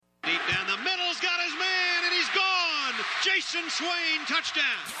Jason Swain, touchdown.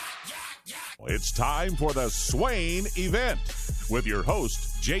 It's time for the Swain Event with your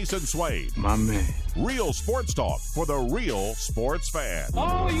host, Jason Swain. My man. Real sports talk for the real sports fan.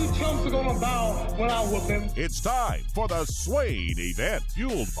 All you chumps are going to bow when I whoop him. It's time for the Swain Event,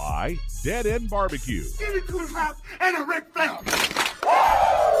 fueled by Dead End Barbecue. Give me 2 laps and a Ric Flair.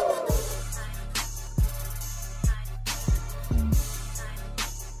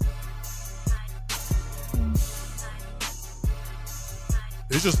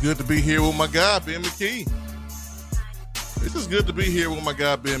 It's just good to be here with my guy, Ben McKee.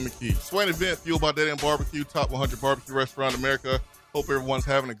 Swain Event, fueled by Dead End Barbecue, top 100 barbecue restaurant in America. Hope everyone's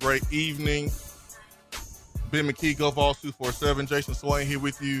having a great evening. Ben McKee, Go Vols 247. Jason Swain here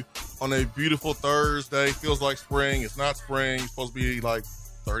with you on a beautiful Thursday. Feels like spring. It's not spring. It's supposed to be like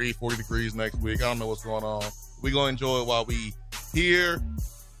 30, 40 degrees next week. I don't know what's going on. We're going to enjoy it while we here.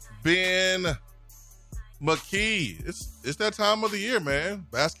 Ben McKee, it's that time of the year, man.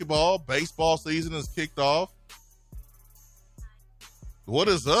 Basketball, baseball season has kicked off. What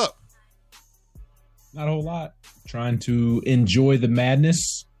is up? Not a whole lot. Trying to enjoy the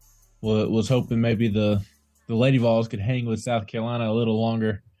madness. Was hoping maybe the Lady Vols could hang with South Carolina a little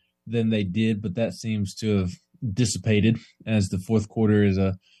longer than they did, but that seems to have dissipated as the fourth quarter is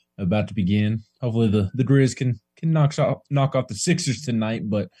about to begin. Hopefully the Grizz can knock off the Sixers tonight,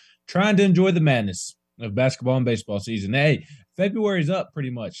 but trying to enjoy the madness of basketball and baseball season. Hey, February's up pretty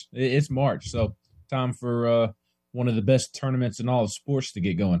much. It's March, so time for one of the best tournaments in all of sports to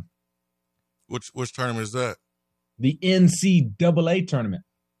get going. Which tournament is that? The NCAA tournament.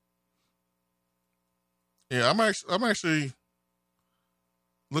 Yeah, I'm actually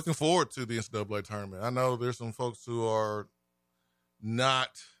looking forward to the NCAA tournament. I know there's some folks who are not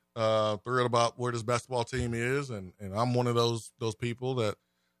thrilled about where this basketball team is, and I'm one of those people that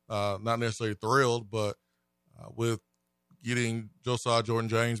not necessarily thrilled, but with getting Josiah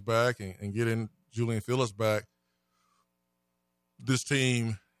Jordan-James back and getting Julian Phillips back, this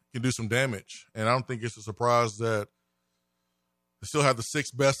team can do some damage. And I don't think it's a surprise that they still have the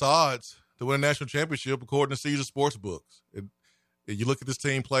 6th best odds to win a national championship according to Caesar Sportsbooks. You look at this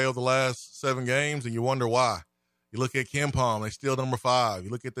team play over the last 7 games and you wonder why. You look at KenPom, they're still number 5. You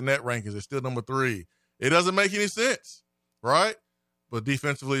look at the net rankings, they're still number 3. It doesn't make any sense, right? But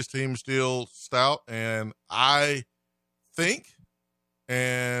defensively, his team is still stout, and I think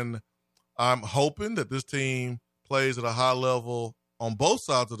and I'm hoping that this team plays at a high level on both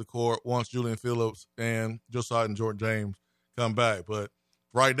sides of the court once Julian Phillips and Josiah and Jordan James come back. But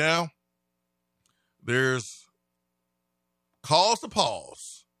right now, there's cause to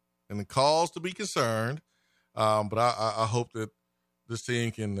pause and cause to be concerned. But I hope that this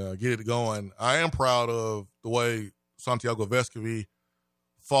team can get it going. I am proud of the way Santiago Vescovi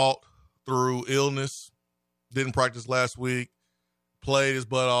fought through illness, didn't practice last week, played his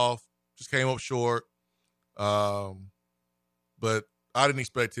butt off, just came up short. But I didn't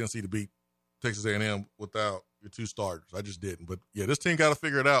expect Tennessee to beat Texas A&M without your 2 starters. I just didn't. But, yeah, this team got to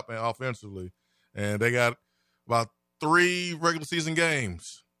figure it out, man, offensively. And they got about 3 regular season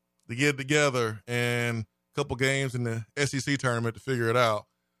games to get it together and a couple games in the SEC tournament to figure it out.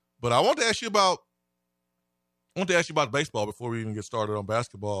 But I want to ask you about baseball before we even get started on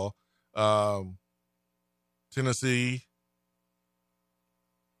basketball. Tennessee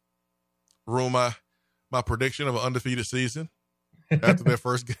ruined my prediction of an undefeated season after their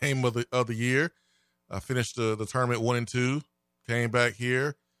first game of the year. I finished the tournament 1-2, came back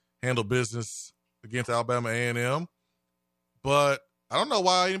here, handled business against Alabama A&M. But I don't know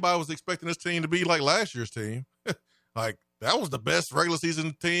why anybody was expecting this team to be like last year's team. Like, that was the best regular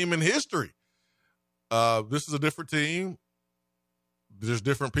season team in history. This is a different team. There's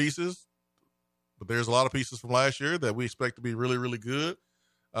different pieces, but there's a lot of pieces from last year that we expect to be really, really good.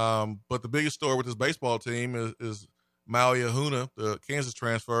 But the biggest story with this baseball team is Maui Ahuna, the Kansas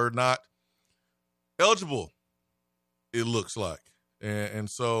transfer, not eligible, it looks like. And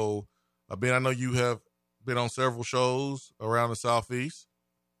so, Ben, I know you have been on several shows around the Southeast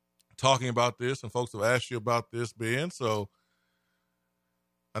talking about this, and folks have asked you about this, Ben. So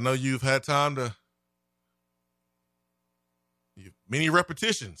I know you've had time to many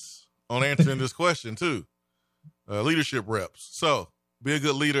repetitions on answering this question, too. Leadership reps. So be a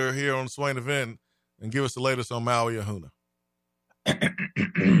good leader here on the Swain Event and give us the latest on Maui Ahuna.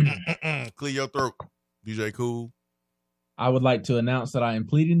 Clear your throat, DJ Cool. I would like to announce that I am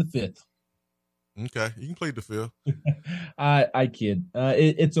pleading the 5th. Okay, you can plead the 5th. I kid.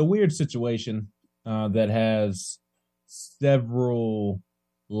 It's a weird situation that has several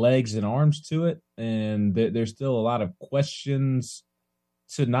legs and arms to it, and there's still a lot of questions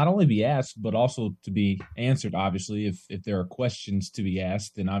to not only be asked, but also to be answered. Obviously, if there are questions to be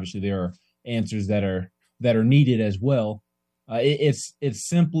asked, then obviously there are answers that are needed as well. It's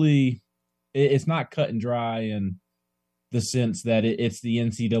simply it's not cut and dry in the sense that it's the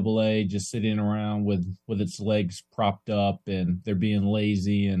NCAA just sitting around with its legs propped up and they're being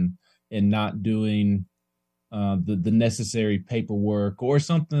lazy and not doing the necessary paperwork or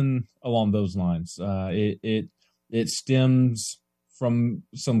something along those lines. It stems from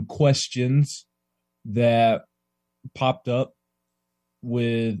some questions that popped up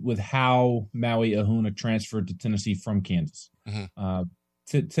with how Maui Ahuna transferred to Tennessee from Kansas. Mm-hmm.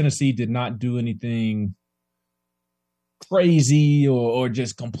 Tennessee did not do anything crazy or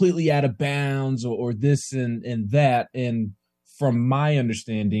just completely out of bounds or this and that. And from my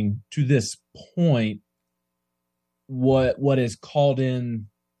understanding to this point, what is called in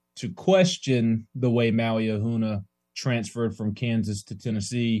to question the way Maui Ahuna transferred from Kansas to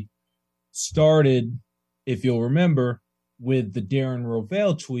Tennessee started, if you'll remember, with the Darren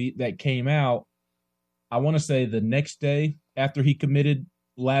Rovell tweet that came out, I want to say the next day after he committed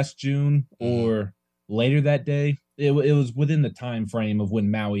last June or later that day. It was within the time frame of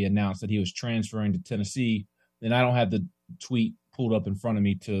when Maui announced that he was transferring to Tennessee. And I don't have the tweet pulled up in front of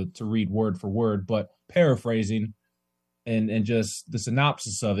me to read word for word, but paraphrasing and just the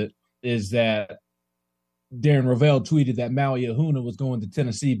synopsis of it is that Darren Rovell tweeted that Maui Ahuna was going to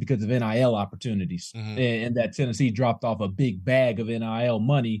Tennessee because of NIL opportunities, and that Tennessee dropped off a big bag of NIL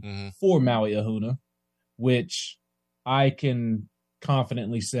money for Maui Ahuna, which I can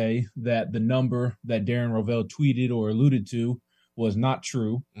confidently say that the number that Darren Rovell tweeted or alluded to was not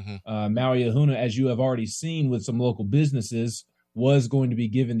true. Maui Ahuna, as you have already seen with some local businesses, was going to be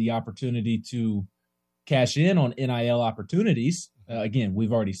given the opportunity to cash in on NIL opportunities. Again,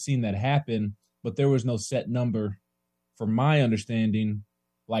 we've already seen that happen, but there was no set number, from my understanding,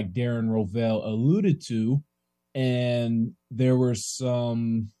 like Darren Rovell alluded to. And there were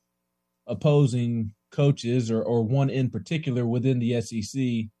some opposing coaches or one in particular within the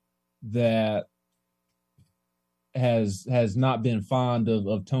SEC that has not been fond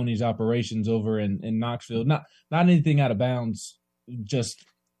of Tony's operations over in Knoxville. Not anything out of bounds, just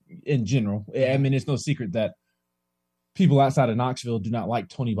in general. I mean, it's no secret that people outside of Knoxville do not like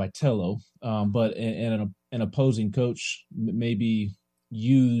Tony Vitello, but an opposing coach maybe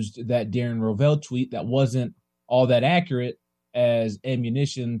used that Darren Rovell tweet that wasn't all that accurate as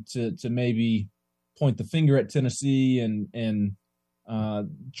ammunition to maybe point the finger at Tennessee and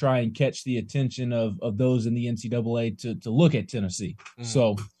try and catch the attention of those in the NCAA to look at Tennessee.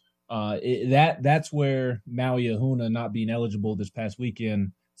 So that's where Maui Ahuna not being eligible this past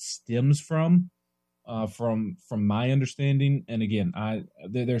weekend stems from my understanding. And again,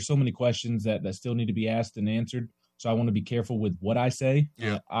 there's so many questions that still need to be asked and answered. So I want to be careful with what I say.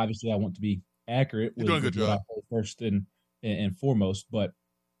 Yeah. Obviously, I want to be accurate with what I say first and foremost. But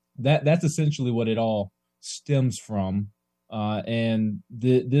that's essentially what it all stems from. And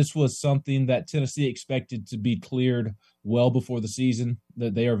this was something that Tennessee expected to be cleared well before the season.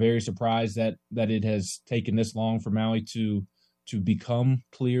 That they are very surprised that it has taken this long for Maui to become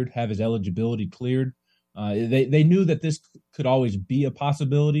cleared, have his eligibility cleared. They knew that this could always be a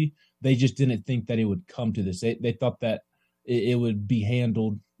possibility. They just didn't think that it would come to this. They thought that it would be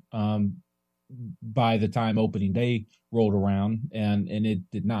handled by the time opening day rolled around, and it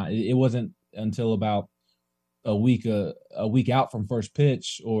did not. It wasn't until about a week out from first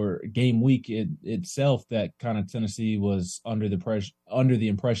pitch or game week itself that kind of Tennessee was under the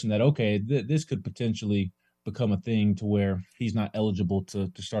impression that okay, this could potentially become a thing to where he's not eligible to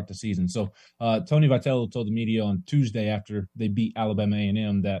start the season. So Tony Vitello told the media on Tuesday after they beat Alabama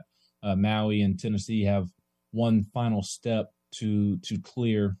A&M that Maui and Tennessee have one final step to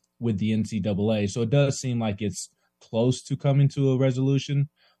clear with the NCAA. So it does seem like it's close to coming to a resolution,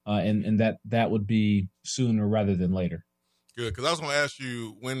 and that would be sooner rather than later. Good, because I was going to ask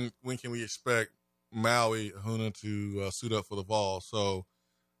you when can we expect Maui Ahuna to suit up for the Vols? So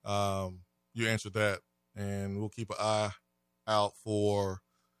you answered that, and we'll keep an eye out for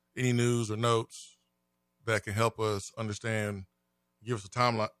any news or notes that can help us understand, give us a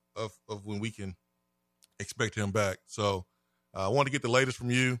timeline of when we can expect him back. So I want to get the latest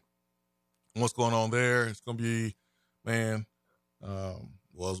from you on what's going on there. It's going to be, man,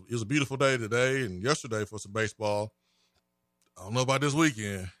 well, it was a beautiful day today and yesterday for some baseball. I don't know about this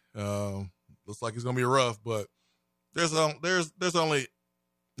weekend. Looks like it's going to be rough, but there's only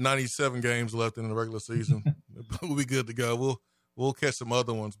 97 games left in the regular season. We'll be good to go. We'll catch some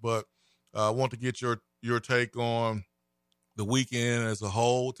other ones, but I want to get your take on the weekend as a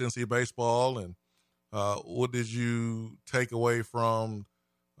whole, Tennessee baseball, and what did you take away from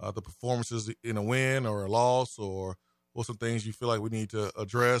the performances in a win or a loss, or what's some things you feel like we need to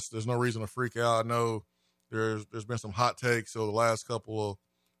address? There's no reason to freak out. I know there's been some hot takes over the last couple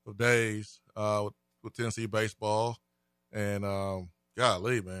of days with Tennessee baseball, and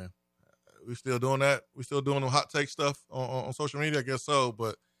golly, man, we still doing that. We still doing the hot take stuff on social media, I guess so.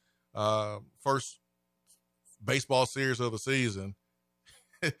 But first baseball series of the season,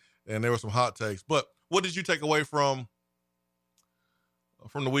 and there were some hot takes. But what did you take away from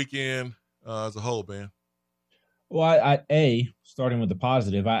the weekend as a whole, Ben? Well, starting with the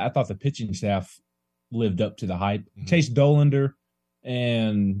positive, I thought the pitching staff lived up to the hype. Mm-hmm. Chase Dollander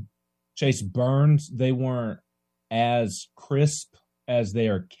and Chase Burns, they weren't as crisp as they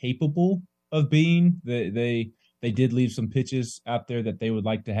are capable of being. They did leave some pitches out there that they would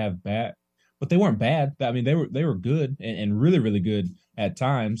like to have back, but they weren't bad. I mean, they were good and really, really good at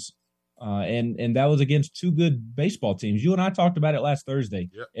times. And that was against two good baseball teams. You and I talked about it last Thursday.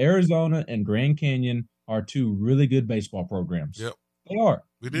 Yep. Arizona and Grand Canyon are two really good baseball programs. Yep. They are.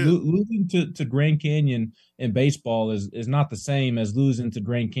 We did. Losing to Grand Canyon in baseball is not the same as losing to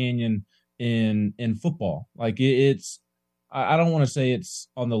Grand Canyon in football. Like it's I don't want to say it's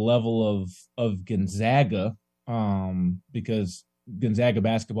on the level of Gonzaga, because Gonzaga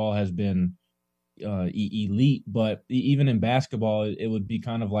basketball has been elite, but even in basketball, it would be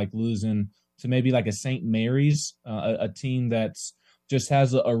kind of like losing to maybe like a St. Mary's, a team that's just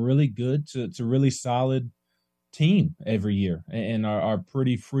has a really good to really solid team every year and are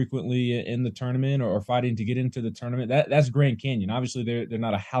pretty frequently in the tournament or fighting to get into the tournament. That's Grand Canyon. Obviously, they're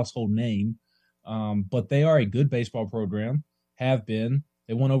not a household name, but they are a good baseball program, have been.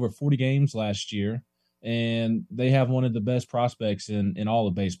 They won over 40 games last year, and they have one of the best prospects in all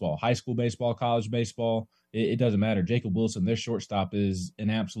of baseball, high school baseball, college baseball. It doesn't matter. Jacob Wilson, their shortstop, is an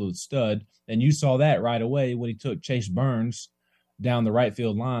absolute stud, and you saw that right away when he took Chase Burns down the right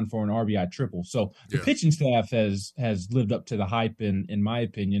field line for an RBI triple. So the pitching staff has lived up to the hype in my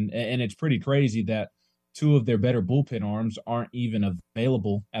opinion. And it's pretty crazy that two of their better bullpen arms aren't even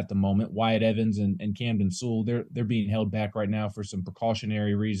available at the moment. Wyatt Evans and Camden Sewell, they're being held back right now for some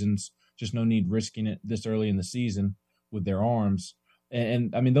precautionary reasons. Just no need risking it this early in the season with their arms.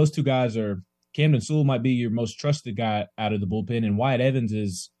 And I mean, those two guys Camden Sewell might be your most trusted guy out of the bullpen, and Wyatt Evans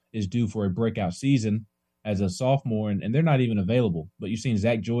is due for a breakout season as a sophomore, and they're not even available. But you've seen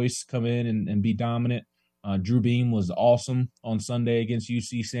Zach Joyce come in and be dominant. Drew Beam was awesome on Sunday against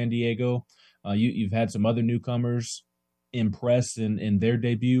UC San Diego. You've had some other newcomers impress in their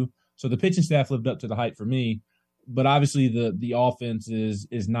debut. So the pitching staff lived up to the hype for me. But obviously the offense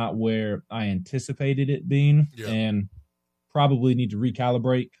is not where I anticipated it being, and probably need to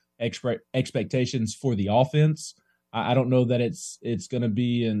recalibrate expectations for the offense. I don't know that it's going to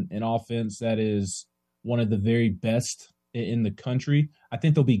be an offense that is one of the very best in the country. I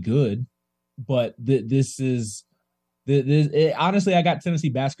think they'll be good, but honestly, I got Tennessee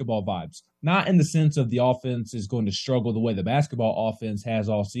basketball vibes. Not in the sense of the offense is going to struggle the way the basketball offense has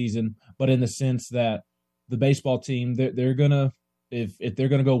all season, but in the sense that the baseball team, they're gonna if they're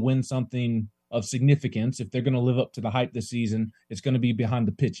gonna go win something of significance, if they're gonna live up to the hype this season, it's gonna be behind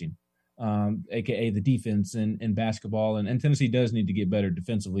the pitching, aka the defense in basketball. And Tennessee does need to get better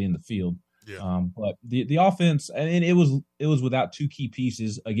defensively in the field. But the offense, and it was without two key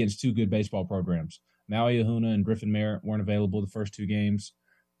pieces against two good baseball programs. Maui Ahuna and Griffin Merritt weren't available the first two games,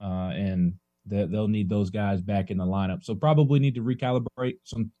 and they'll need those guys back in the lineup. So probably need to recalibrate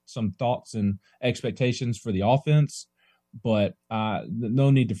some thoughts and expectations for the offense, but no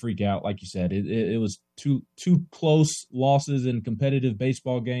need to freak out. Like you said, it was two close losses in competitive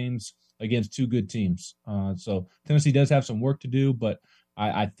baseball games against two good teams. So Tennessee does have some work to do, but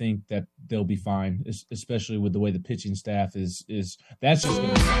I think that they'll be fine, especially with the way the pitching staff is. That's just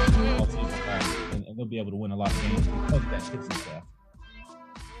going to be all season long, and they'll be able to win a lot of games because of that pitching staff.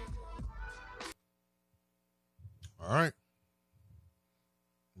 All right,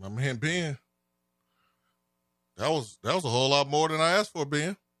 my man Ben. That was a whole lot more than I asked for,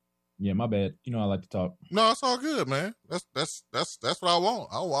 Ben. Yeah, my bad. You know I like to talk. No, it's all good, man. That's what I want.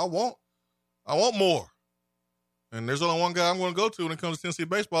 I want more. And there's only one guy I'm going to go to when it comes to Tennessee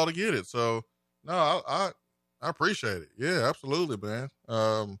baseball to get it. So, no, I appreciate it. Yeah, absolutely, man.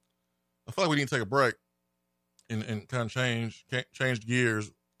 I feel like we need to take a break and kind of change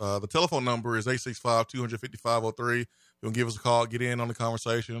gears. The telephone number is 865-255-03. You can give us a call, get in on the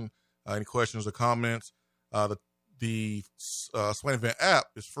conversation. Any questions or comments? The Swain Event app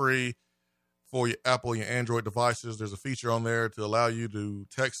is free for your Apple and your Android devices. There's a feature on there to allow you to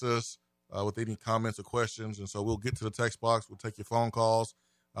text us with any comments or questions. And so we'll get to the text box. We'll take your phone calls.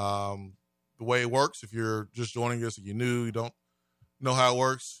 The way it works, if you're just joining us and you're new, you don't know how it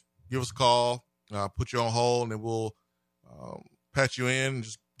works. Give us a call, put you on hold, and then we'll patch you in and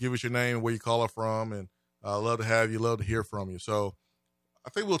just give us your name and where you call it from. And love to have you, love to hear from you. So I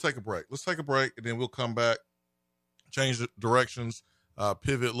think we'll take a break. Let's take a break, and then we'll come back, change the directions,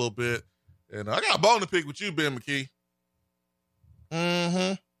 pivot a little bit. And I got a bone to pick with you, Ben McKee.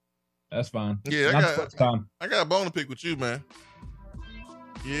 Mm-hmm. That's fine. Yeah, I got a bone to pick with you, man.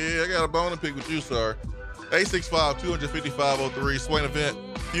 Yeah, I got a bone to pick with you, sir. 865-255-03, Swain Event,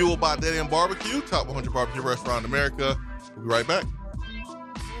 fueled by Dead End Barbecue, top 100 barbecue restaurant in America. We'll be right back.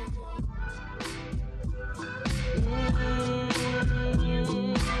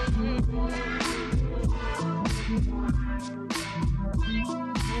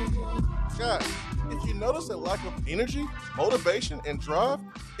 Guys, if you notice a lack of energy, motivation, and drive,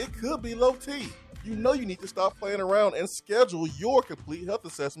 it could be low T. You know you need to stop playing around and schedule your complete health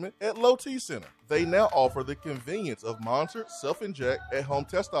assessment at Low T Center. They now offer the convenience of monitored, self-inject, at-home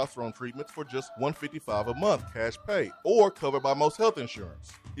testosterone treatments for just $155 a month, cash pay, or covered by most health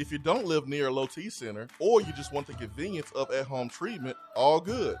insurance. If you don't live near a Low T Center, or you just want the convenience of at-home treatment, all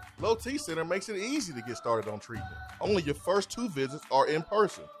good. Low T Center makes it easy to get started on treatment. Only your first 2 visits are in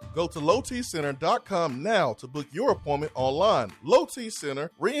person. Go to lowtcenter.com now to book your appointment online. Low T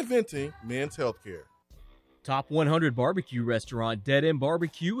Center, reinventing men's healthcare. Top 100 barbecue restaurant Dead End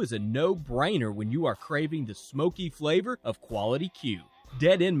Barbecue is a no-brainer when you are craving the smoky flavor of quality Q.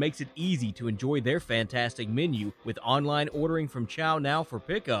 Dead End makes it easy to enjoy their fantastic menu with online ordering from Chow Now for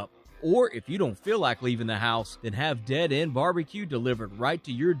pickup. Or if you don't feel like leaving the house, then have Dead End Barbecue delivered right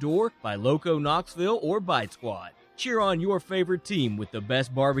to your door by Loco Knoxville or Bite Squad. Cheer on your favorite team with the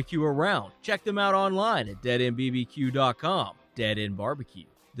best barbecue around. Check them out online at deadendbbq.com. Dead End Barbecue.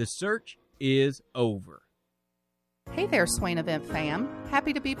 The search is over. Hey there, Swain Event fam.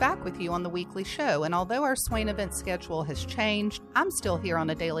 Happy to be back with you on the weekly show, and although our Swain Event schedule has changed, I'm still here on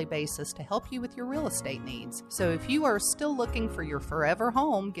a daily basis to help you with your real estate needs. So if you are still looking for your forever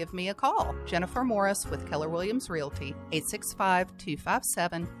home, give me a call. Jennifer Morris with Keller Williams Realty,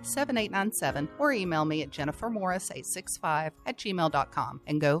 865-257-7897, or email me at jennifermorris865@gmail.com.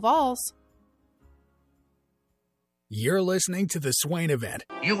 And go Vols! You're listening to the Swain Event.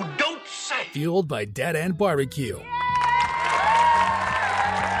 You don't say. Fueled by Dead End Barbecue.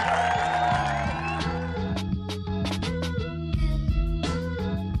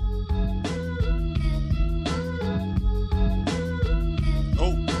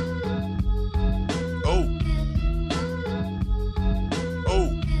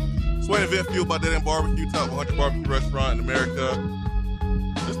 Swain Event, fueled by Dead End Barbecue, top 100 barbecue restaurant in America.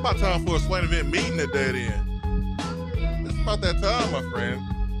 It's about time for a Swain Event meeting at Dead End. It's about that time, my friend.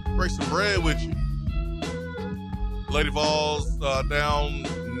 Break some bread with you. Lady Vols down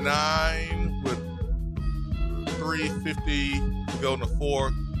 9 with 3:50 to go in the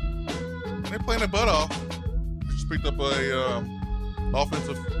fourth. And they're playing their butt off. They just picked up a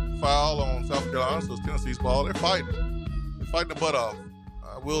offensive foul on South Carolina, so it's Tennessee's ball. They're fighting. They're fighting their butt off.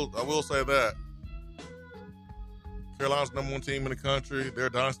 I will say that. Carolina's number 1 team in the country. They're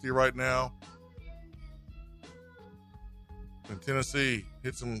a dynasty right now. And Tennessee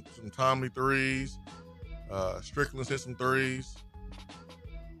hit some timely threes. Strickland's hit some threes.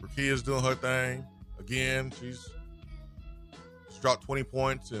 Rakia's doing her thing. Again, she's dropped 20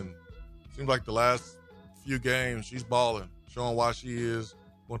 points, and it seems like the last few games she's balling, showing why she is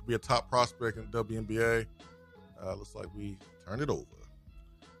going to be a top prospect in the WNBA. Looks like we turned it over.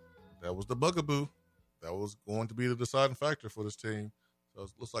 That was the bugaboo. That was going to be the deciding factor for this team. So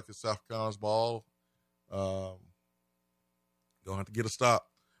it looks like it's South Carolina's ball. Going to have to get a stop.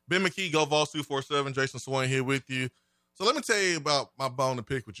 Ben McKee, Go Vols 247. Jason Swain here with you. So let me tell you about my bone to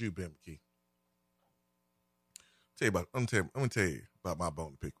pick with you, Ben McKee. Let me tell you about my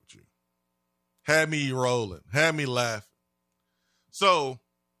bone to pick with you. Had me rolling. Had me laughing. So,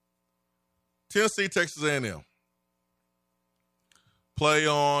 Tennessee, Texas A&M. Played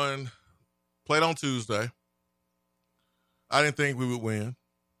on Tuesday. I didn't think we would win.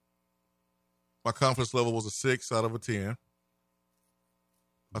 My confidence level was a 6 out of a 10.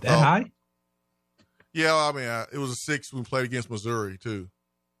 High? Yeah, I mean, it was a 6 when we played against Missouri too.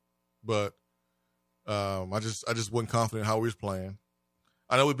 But I just wasn't confident how we was playing.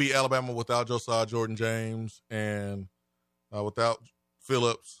 I know we beat Alabama without Josiah Jordan-James and without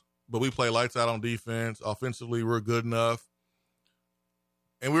Phillips, but we play lights out on defense. Offensively, we're good enough.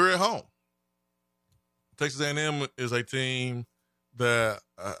 And we were at home. Texas A&M is a team that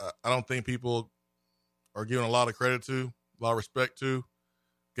I don't think people are giving a lot of credit to, a lot of respect to.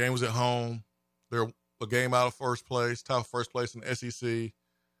 Game was at home. They're a game out of first place, top first place in the SEC.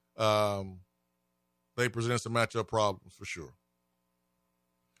 They presented some matchup problems for sure.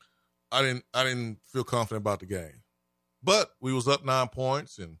 I didn't feel confident about the game. But we was up 9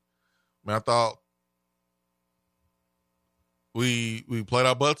 points, and I thought we played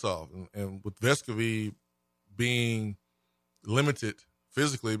our butts off. And with Vescovy being limited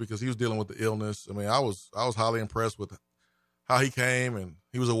physically because he was dealing with the illness, I was highly impressed with how he came, and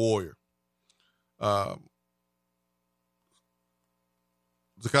he was a warrior.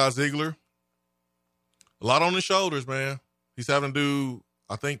 Zakai Ziegler, a lot on his shoulders, man. He's having to do,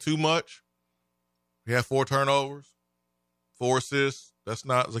 I think, too much. He had 4 turnovers, 4 assists. That's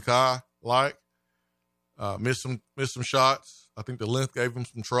not Zakai-like. Missed some shots. I think the length gave him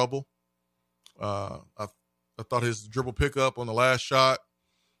some trouble. I thought his dribble pickup on the last shot,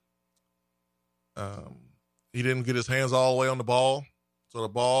 he didn't get his hands all the way on the ball. So the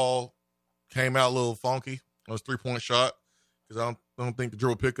ball came out a little funky on his 3-point shot because I don't think the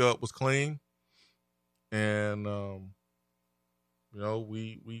dribble pickup was clean. And,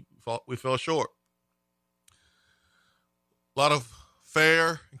 we fell short. A lot of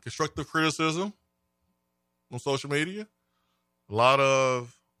fair and constructive criticism on social media. A lot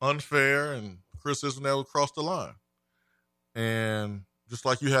of unfair and criticism that would cross the line. And just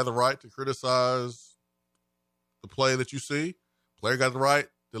like you have the right to criticize the play that you see, player got the right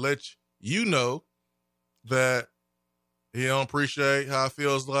to let you know that he don't appreciate how it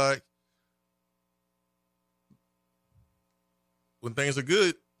feels like when things are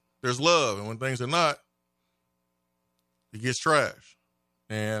good, there's love. And when things are not, he gets trash.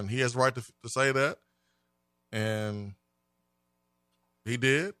 And he has the right to say that. And he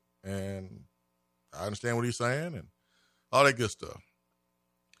did. And I understand what he's saying and all that good stuff.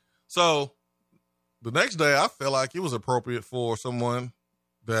 So the next day, I felt like it was appropriate for someone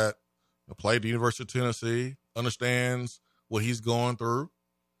that played at the University of Tennessee, understands what he's going through,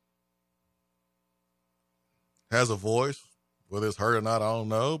 has a voice, whether it's heard or not, I don't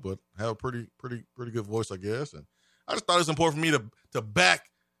know, but have a pretty good voice, I guess. And I just thought it was important for me to back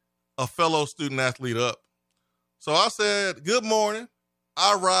a fellow student athlete up. So I said, good morning.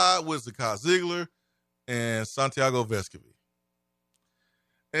 I ride with Zakai Ziegler and Santiago Vescovy.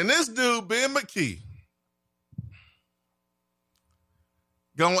 And this dude, Ben McKee,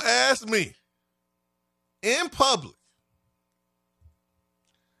 gonna ask me in public,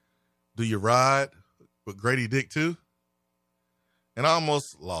 do you ride with Grady Dick too? And I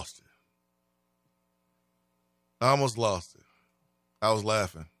almost lost it. I was laughing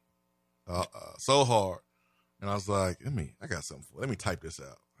so hard. And I was like, I got something for it. Let me type this out.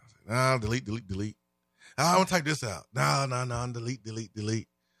 I was like, nah, delete. I want to type this out. No, delete.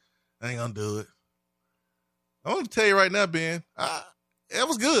 I ain't going to do it. I want to tell you right now, Ben, it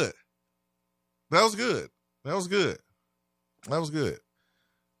was good. That was good. I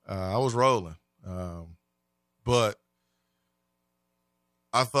was rolling. But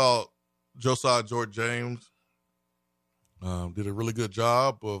I thought Josiah George-James did a really good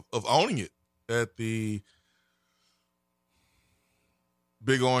job of owning it at the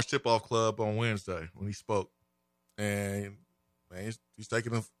Big Orange Tip-Off Club on Wednesday when he spoke. And man, he's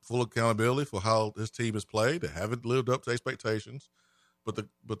taking full accountability for how his team has played. They haven't lived up to expectations. But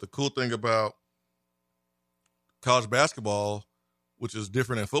the cool thing about college basketball, which is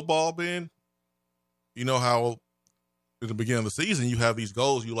different than football, Ben, you know how at the beginning of the season you have these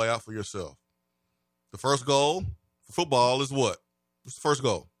goals you lay out for yourself. The first goal for football is what? What's the first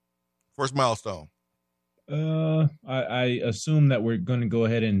goal? First milestone? I assume that we're going to go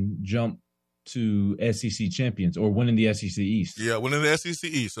ahead and jump to SEC champions or winning the SEC East. Yeah, winning the SEC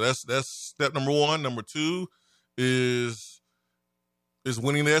East. So that's step number 1. Number 2 is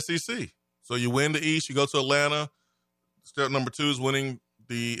winning the SEC. So you win the East, you go to Atlanta. Step number 2 is winning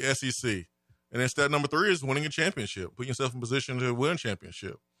the SEC. And then step number 3 is winning a championship, putting yourself in position to win a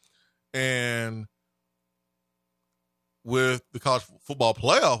championship. And with the college football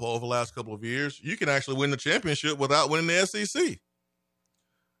playoff over the last couple of years, you can actually win the championship without winning the SEC.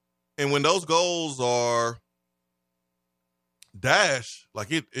 And when those goals are dashed,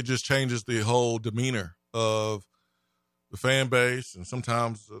 like it just changes the whole demeanor of the fan base and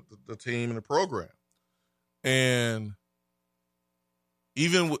sometimes the team and the program. And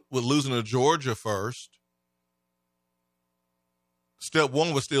even with losing to Georgia first, step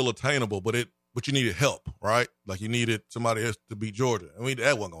 1 was still attainable, but you needed help, right? Like you needed somebody else to beat Georgia.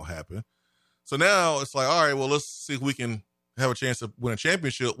 That wasn't going to happen. So now it's like, all right, well, let's see if we can have a chance to win a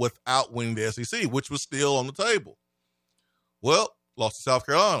championship without winning the SEC, which was still on the table. Well, lost to South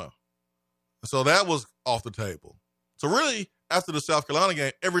Carolina. So that was off the table. So really, after the South Carolina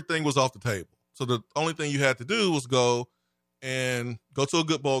game, everything was off the table. So the only thing you had to do was go to a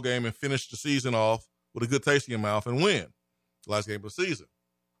good bowl game and finish the season off with a good taste in your mouth and win the last game of the season.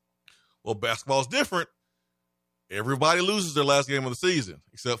 Well, basketball is different. Everybody loses their last game of the season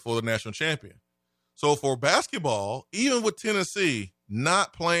except for the national champion. So for basketball, even with Tennessee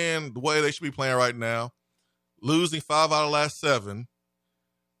not playing the way they should be playing right now, losing 5 out of the last 7,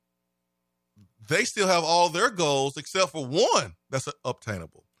 they still have all their goals except for one that's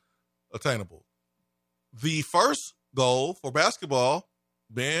attainable. The first goal for basketball,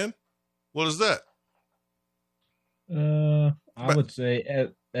 Ben, what is that? I would say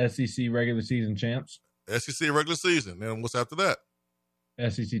SEC regular season champs. SEC regular season. Then what's after that?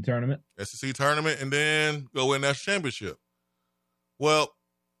 SEC tournament. SEC tournament, and then go win national championship. Well,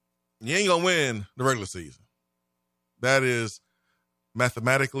 you ain't going to win the regular season. That is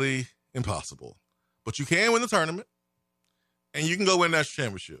mathematically impossible. But you can win the tournament, and you can go win national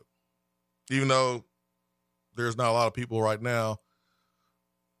championship. Even though there's not a lot of people right now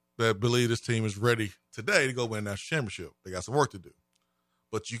that believe this team is ready today to go win a national championship. They got some work to do.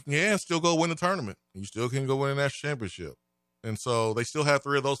 But you can still go win the tournament. You still can go win a national championship. And so they still have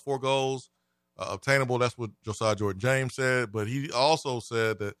 3 of those 4 goals obtainable. That's what Josiah Jordan-James said. But he also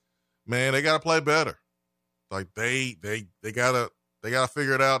said that, man, they got to play better. Like they got to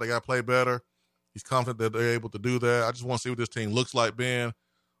figure it out. They got to play better. He's confident that they're able to do that. I just want to see what this team looks like, Ben,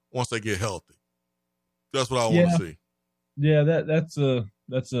 once they get healthy. That's what I want to see. Yeah,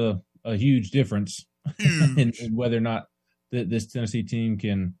 that's a huge difference in whether or not this Tennessee team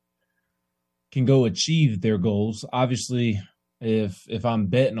can go achieve their goals. Obviously, if I'm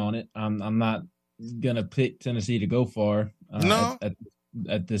betting on it, I'm not gonna pick Tennessee to go far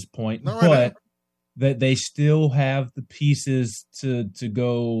at this point. But that they still have the pieces to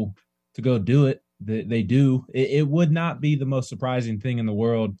go do it. They do. It would not be the most surprising thing in the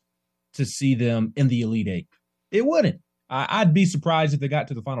world to see them in the Elite Eight. It wouldn't. I'd be surprised if they got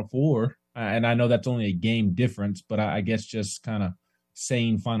to the Final Four. And I know that's only a game difference, but I guess just kind of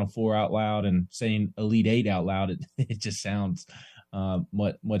saying Final Four out loud and saying Elite Eight out loud, it just sounds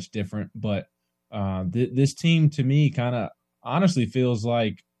much different. But this team, to me, kind of honestly feels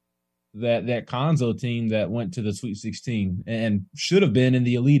like that Konzo team that went to the Sweet 16 and should have been in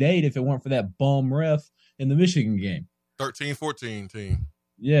the Elite Eight if it weren't for that bum ref in the Michigan game. 13-14 team.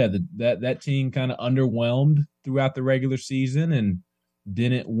 Yeah, that team kind of underwhelmed throughout the regular season and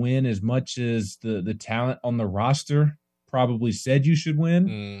didn't win as much as the talent on the roster probably said you should win.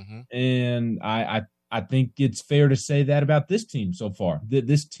 Mm-hmm. And I think it's fair to say that about this team so far.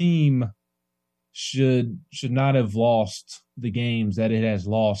 This team should not have lost the games that it has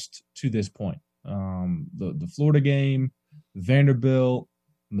lost to this point. The Florida game, Vanderbilt,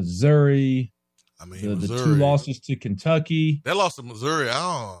 Missouri. The 2 losses to Kentucky. That loss to Missouri,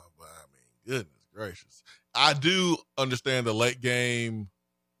 goodness gracious. I do understand the late game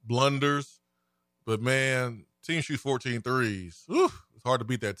blunders, but man, team shoot 14 threes. It's hard to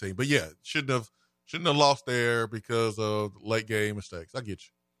beat that team. But yeah, shouldn't have lost there because of late game mistakes. I get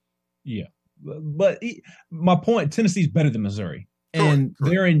you. Yeah. But my point, Tennessee's better than Missouri. And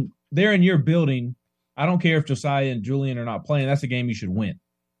correct. They're in your building. I don't care if Josiah and Julian are not playing. That's a game you should win.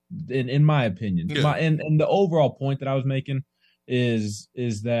 In my opinion. Yeah. And the overall point that I was making is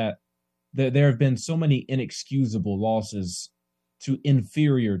that there have been so many inexcusable losses to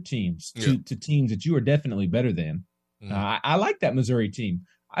inferior teams, to teams that you are definitely better than. Mm-hmm. I like that Missouri team.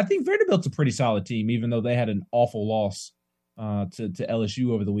 I think Vanderbilt's a pretty solid team, even though they had an awful loss to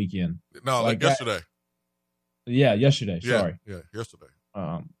LSU over the weekend. No, like yesterday. Yesterday. Sorry. Yeah, yesterday.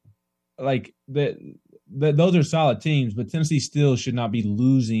 Those are solid teams, but Tennessee still should not be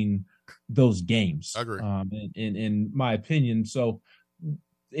losing those games. I agree. In my opinion. So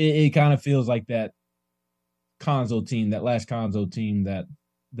it kind of feels like that Konzo team, that last Konzo team that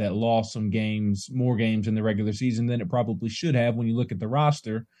lost some games, more games in the regular season than it probably should have when you look at the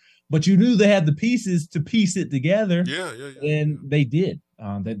roster. But you knew they had the pieces to piece it together. Yeah. And they did.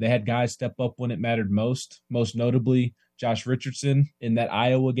 They had guys step up when it mattered most notably Josh Richardson in that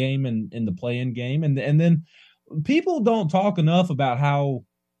Iowa game and in the play-in game. And then people don't talk enough about how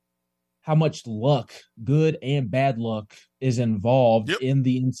much luck, good and bad luck, is involved in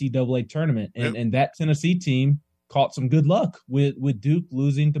the NCAA tournament. And that Tennessee team caught some good luck with Duke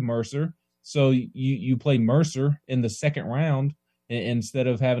losing to Mercer. So you play Mercer in the second round instead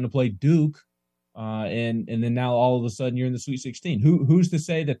of having to play Duke. And then now all of a sudden you're in the Sweet 16. Who's to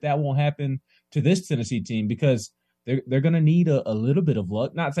say that won't happen to this Tennessee team? Because they're going to need a little bit of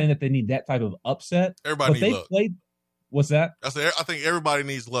luck. Not saying that they need that type of upset. Everybody needs luck. What's that? I think everybody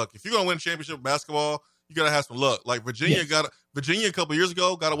needs luck. If you're going to win a championship in basketball, you got to have some luck. Like Virginia a couple years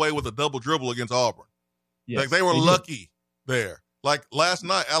ago got away with a double dribble against Auburn. Yes, like they were lucky there. Like last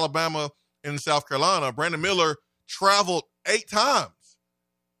night, Alabama and South Carolina, Brandon Miller traveled 8 times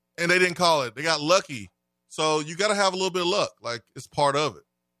and they didn't call it. They got lucky. So you got to have a little bit of luck. Like, it's part of it.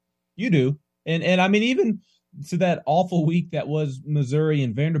 You do. And I mean, even to that awful week that was Missouri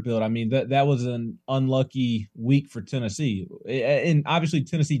and Vanderbilt, I mean, that was an unlucky week for Tennessee. And obviously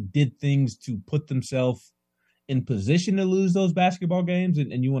Tennessee did things to put themselves in position to lose those basketball games,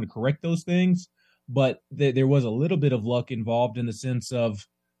 and you want to correct those things. But there was a little bit of luck involved in the sense of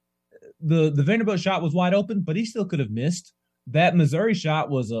the Vanderbilt shot was wide open, but he still could have missed. That Missouri shot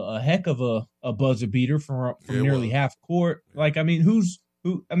was a heck of a buzzer beater from nearly half court. Like, I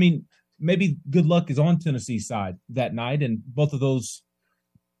mean, maybe good luck is on Tennessee's side that night, and both of those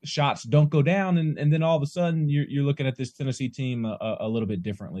shots don't go down, and then all of a sudden you're looking at this Tennessee team a little bit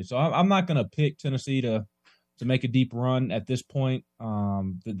differently. So I'm not going to pick Tennessee to make a deep run at this point.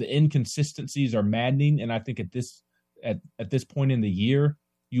 The inconsistencies are maddening, and I think at this point in the year,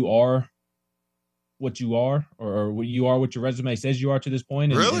 you are what you are, or you are what your resume says you are to this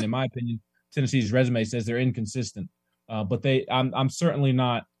point. And, really? And in my opinion, Tennessee's resume says they're inconsistent. But I'm certainly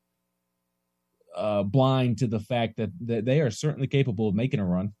not blind to the fact that they are certainly capable of making a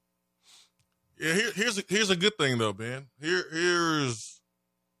run. Yeah, here's a good thing though, Ben. Here's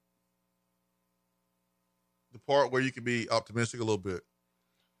the part where you can be optimistic a little bit,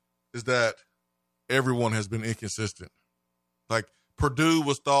 is that everyone has been inconsistent. Like, Purdue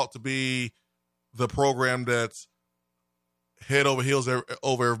was thought to be the program that's head over heels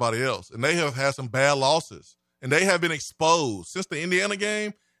over everybody else, and they have had some bad losses, and they have been exposed since the Indiana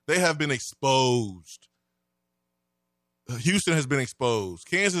game. They have been exposed. Houston has been exposed.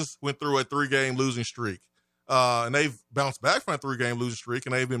 Kansas went through a 3-game losing streak, and they've bounced back from a 3-game losing streak,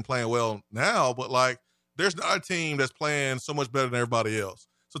 and they've been playing well now. But, like, there's not a team that's playing so much better than everybody else.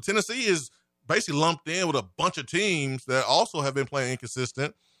 So Tennessee is basically lumped in with a bunch of teams that also have been playing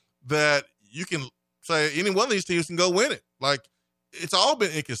inconsistent, that you can say any one of these teams can go win it. Like, it's all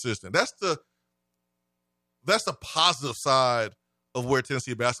been inconsistent. That's the positive side of where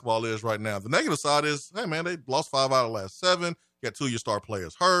Tennessee basketball is right now. The negative side is, hey, man, they lost 5 out of the last 7. You got 2 of your star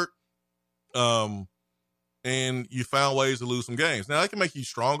players hurt. And you found ways to lose some games. Now, it can make you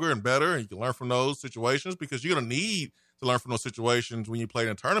stronger and better, and you can learn from those situations, because you're going to need to learn from those situations when you play in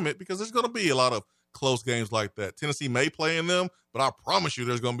a tournament, because there's going to be a lot of close games like that. Tennessee may play in them, but I promise you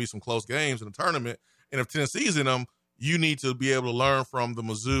there's going to be some close games in the tournament. And if Tennessee's in them, you need to be able to learn from the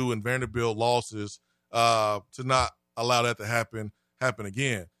Mizzou and Vanderbilt losses to not allow that to happen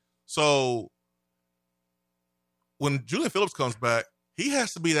again. So when Julian Phillips comes back, he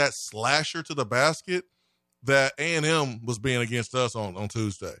has to be that slasher to the basket that A&M was being against us on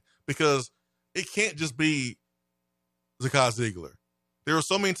Tuesday, because it can't just be Zakai Ziegler. There were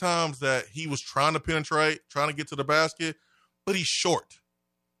so many times that he was trying to penetrate, trying to get to the basket, but he's short.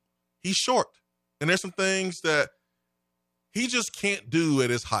 He's short. And there's some things that he just can't do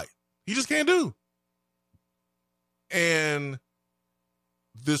at his height. He just can't do. And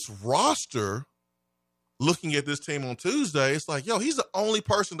this roster, looking at this team on Tuesday, it's like, yo, he's the only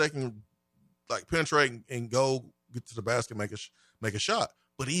person that can, like, penetrate and go get to the basket, make a shot.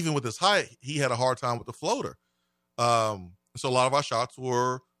 But even with his height, he had a hard time with the floater. So a lot of our shots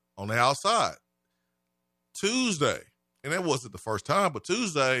were on the outside. Tuesday, and that wasn't the first time, but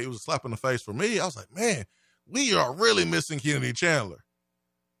Tuesday, it was a slap in the face for me. I was like, man, we are really missing Kennedy Chandler.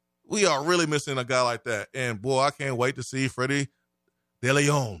 We are really missing a guy like that. And, boy, I can't wait to see Freddie De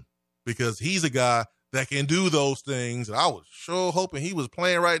Leon, because he's a guy that can do those things. And I was sure hoping he was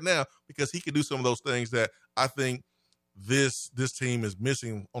playing right now, because he can do some of those things that I think this team is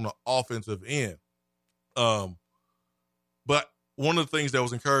missing on the offensive end. But one of the things that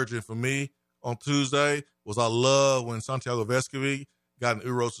was encouraging for me on Tuesday was I love when Santiago Vescovi got in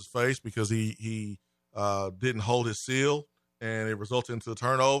Uros's face, because he didn't hold his seal, and it resulted into a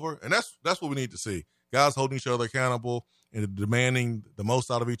turnover. And that's what we need to see. Guys holding each other accountable and demanding the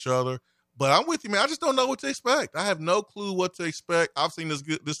most out of each other. But I'm with you, man. I just don't know what to expect. I have no clue what to expect. I've seen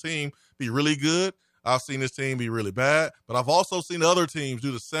this team be really good. I've seen this team be really bad. But I've also seen other teams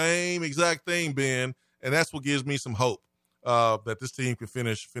do the same exact thing, Ben, and that's what gives me some hope that this team can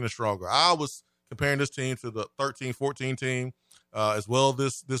finish stronger. I was comparing this team to the 13-14 team as well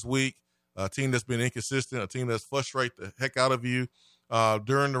this week, a team that's been inconsistent, a team that's frustrated the heck out of you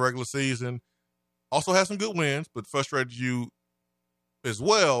during the regular season. Also had some good wins, but frustrated you as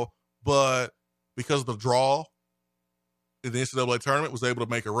well. But because of the draw in the NCAA tournament, was able to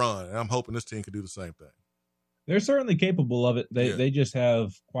make a run. And I'm hoping this team can do the same thing. They're certainly capable of it. They just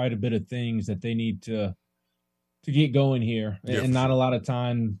have quite a bit of things that they need to get going here, and not a lot of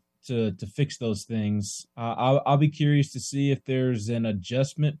time to fix those things. I'll be curious to see if there's an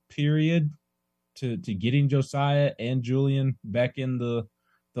adjustment period to getting Josiah and Julian back in the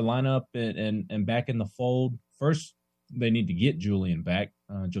the lineup and back in the fold. First, they need to get Julian back.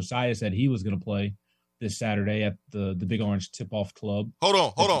 Josiah said he was going to play this Saturday at the Big Orange Tip-Off Club.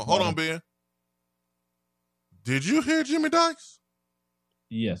 Hold on, Ben. Did you hear Jimmy Dykes?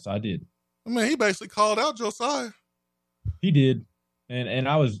 Yes, I did. I mean, he basically called out Josiah. He did, and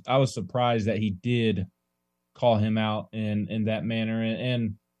I was surprised that he did call him out in that manner.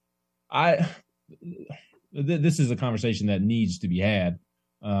 And this is a conversation that needs to be had.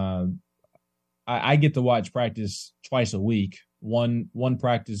 I get to watch practice twice a week. One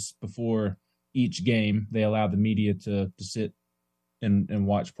practice before each game. They allow the media to sit and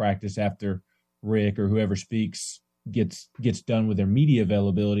watch practice after Rick or whoever speaks gets done with their media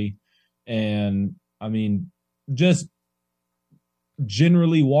availability. And I mean, just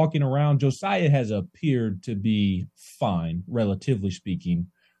generally walking around, Josiah has appeared to be fine, relatively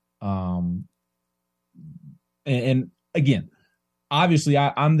speaking. And again, obviously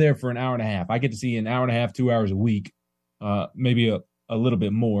I'm there for an hour and a half. I get to see an hour and a half, 2 hours a week, maybe a little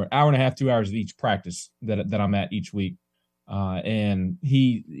bit more, hour and a half, 2 hours of each practice that I'm at each week. And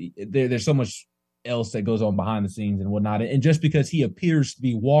there's so much else that goes on behind the scenes and whatnot. And just because he appears to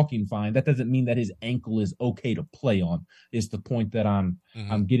be walking fine, that doesn't mean that his ankle is okay to play on, is the point that I'm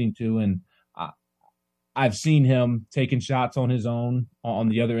getting to. And I've seen him taking shots on his own on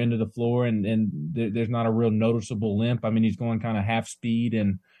the other end of the floor, and there's not a real noticeable limp. I mean, he's going kind of half speed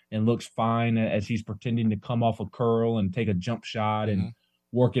and looks fine as he's pretending to come off a curl and take a jump shot and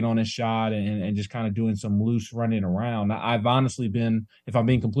working on his shot and just kind of doing some loose running around. I've honestly been, if I'm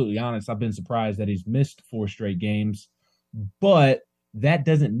being completely honest, I've been surprised that he's missed 4 straight games, but that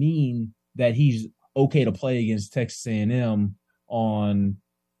doesn't mean that he's okay to play against Texas A&M on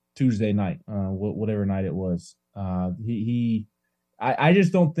Tuesday night, whatever night it was. I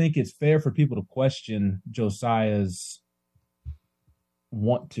just don't think it's fair for people to question Josiah's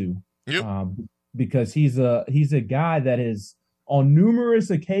want to, because he's a guy that is on numerous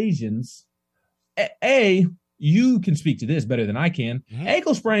occasions. You can speak to this better than I can.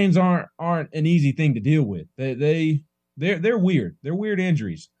 Ankle sprains aren't an easy thing to deal with. They're weird. They're weird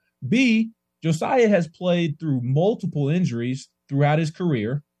injuries. B, Josiah has played through multiple injuries throughout his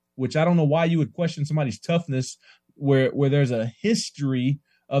career, which I don't know why you would question somebody's toughness where there's a history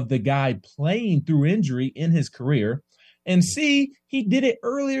of the guy playing through injury in his career. And C, he did it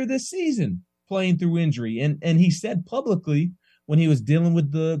earlier this season, playing through injury. And he said publicly when he was dealing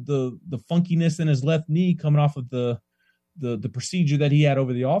with the funkiness in his left knee coming off of the procedure that he had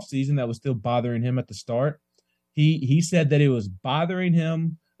over the offseason that was still bothering him at the start, he said that it was bothering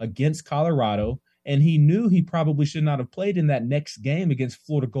him against Colorado, and he knew he probably should not have played in that next game against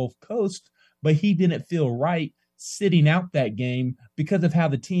Florida Gulf Coast, but he didn't feel right sitting out that game because of how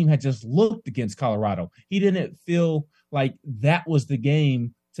the team had just looked against Colorado. He didn't feel like that was the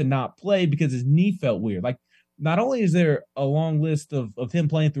game to not play because his knee felt weird. Like, not only is there a long list of him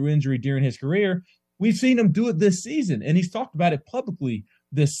playing through injury during his career, we've seen him do it this season, and he's talked about it publicly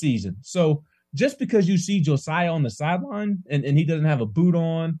this season. So just because you see Josiah on the sideline and he doesn't have a boot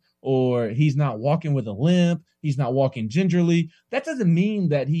on, or he's not walking with a limp, he's not walking gingerly, that doesn't mean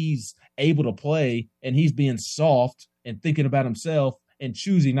that he's able to play and he's being soft and thinking about himself and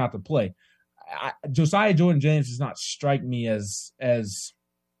choosing not to play. Josiah Jordan-James does not strike me as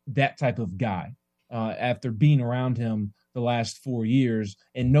that type of guy. After being around him the last 4 years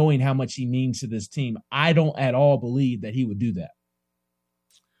and knowing how much he means to this team, I don't at all believe that he would do that.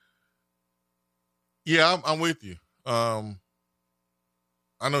 Yeah, I'm with you. I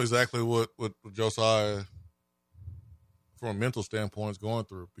know exactly what Josiah, from a mental standpoint, is going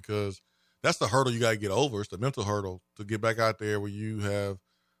through, because that's the hurdle you got to get over. It's the mental hurdle to get back out there where you have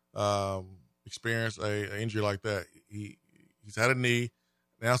experienced an injury like that. He's had a knee,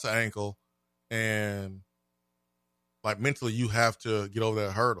 now it's an ankle, and like mentally you have to get over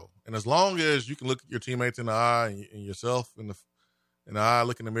that hurdle. And as long as you can look at your teammates in the eye and yourself in the eye,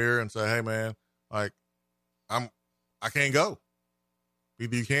 look in the mirror and say, "Hey, man, like I can't go."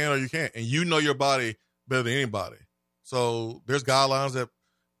 Either you can or you can't. And you know your body better than anybody. So there's guidelines that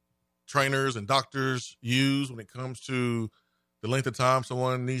trainers and doctors use when it comes to the length of time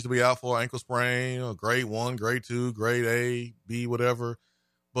someone needs to be out for ankle sprain, or grade 1, grade 2, grade A, B, whatever.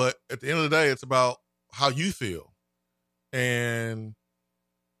 But at the end of the day, it's about how you feel. And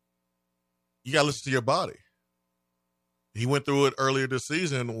you got to listen to your body. He went through it earlier this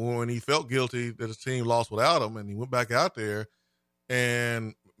season when he felt guilty that his team lost without him, and he went back out there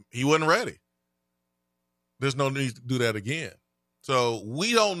and he wasn't ready. There's no need to do that again. So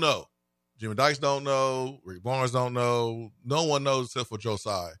we don't know. Jimmy Dykes don't know. Rick Barnes don't know. No one knows except for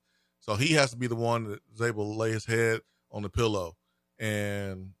Josiah. So he has to be the one that is able to lay his head on the pillow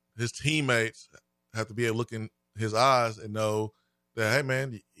and his teammates have to be able to look in his eyes and know that, hey,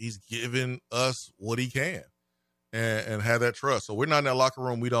 man, he's giving us what he can, and have that trust. So we're not in that locker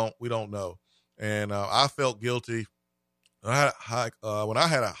room. We don't know. And I felt guilty when I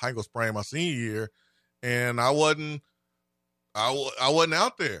had a ankle sprain my senior year, and I wasn't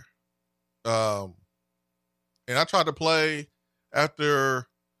out there. And I tried to play after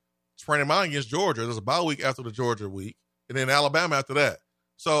spraining mine against Georgia. There was a bye week after the Georgia week, and then Alabama after that.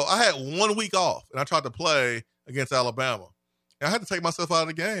 So I had 1 week off, and I tried to play against Alabama. And I had to take myself out of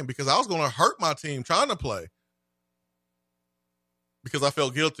the game because I was going to hurt my team trying to play, because I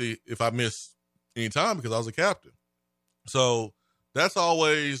felt guilty if I missed any time because I was a captain. So that's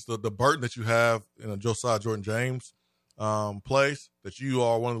always the burden that you have in a Josiah Jordan James place, that you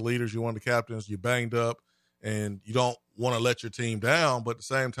are one of the leaders, you're one of the captains, you're banged up, and you don't want to let your team down. But at the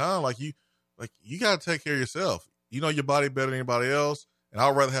same time, you got to take care of yourself. You know your body better than anybody else. And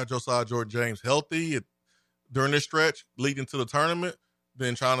I'd rather have Josiah Jordan James healthy during this stretch leading to the tournament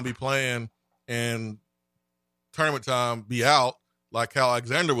than trying to be playing and tournament time be out like Cal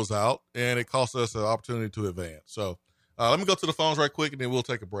Alexander was out, and it cost us an opportunity to advance. So let me go to the phones right quick, and then we'll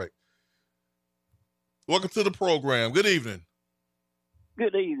take a break. Welcome to the program. Good evening.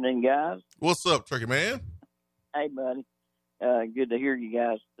 Good evening, guys. What's up, Turkey Man? Hey, buddy. Good to hear you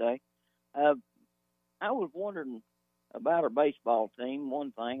guys today. I was wondering about our baseball team.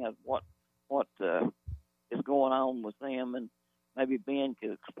 One thing of what is going on with them, and maybe Ben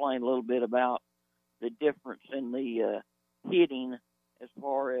could explain a little bit about the difference in the hitting as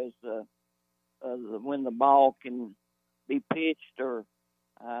far as when the ball can be pitched. Or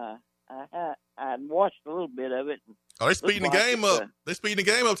I watched a little bit of it. Oh, they're speeding the game up. They're speeding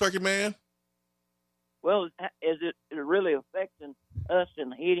the game up, Turkey Man. Well, is it really affecting us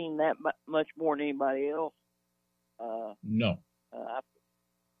in hitting that much more than anybody else? No.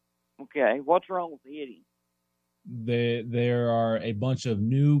 Okay, what's wrong with the hitting? There are a bunch of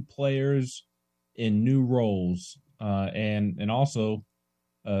new players in new roles, and also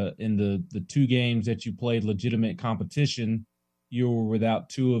in the two games that you played legitimate competition, you were without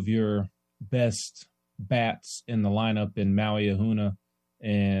two of your best bats in the lineup in Maui Ahuna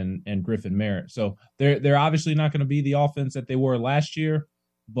and Griffin Merritt. So they're obviously not going to be the offense that they were last year,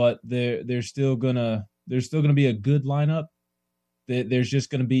 but they're still gonna be a good lineup. There's just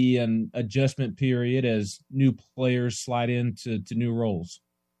going to be an adjustment period as new players slide into new roles.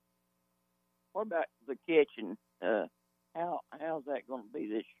 What about the catching? How's that going to be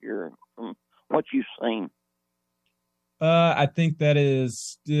this year from what you've seen? I think that is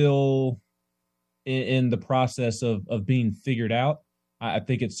still in the process of being figured out. I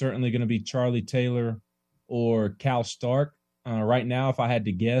think it's certainly going to be Charlie Taylor or Cal Stark. Right now, if I had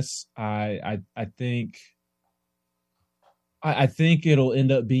to guess, I think it'll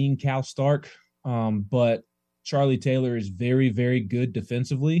end up being Cal Stark. But Charlie Taylor is very, very good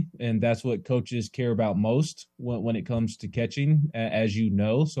defensively, and that's what coaches care about most when it comes to catching, as you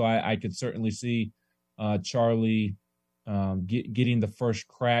know. So I could certainly see Charlie getting the first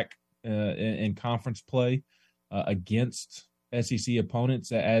crack in conference play against SEC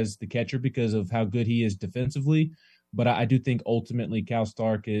opponents as the catcher because of how good he is defensively. But I do think ultimately Cal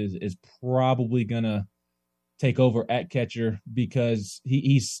Stark is probably going to take over at catcher because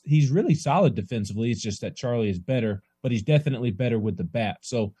he's really solid defensively. It's just that Charlie is better, but he's definitely better with the bat.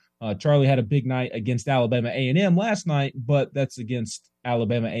 So Charlie had a big night against Alabama A&M last night, but that's against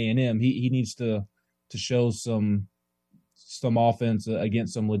Alabama A&M. He needs to show some offense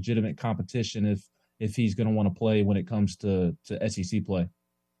against some legitimate competition if he's going to want to play when it comes to SEC play.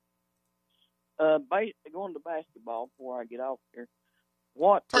 Going to basketball before I get off here.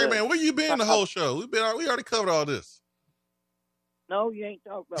 Turkey Man, where you been the whole show? We already covered all this. No, you ain't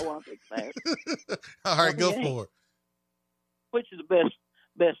talking about what I'm fixing to ask. All right, go for it. Which is the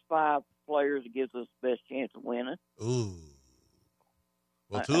best five players that gives us the best chance of winning? Ooh.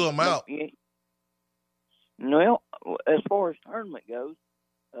 Well, two of them out. Well, as far as tournament goes,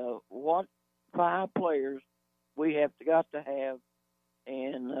 what five players we got to have,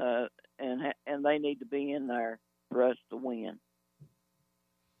 and they need to be in there for us to win.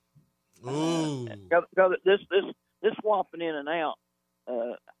 Ooh. This swapping in and out,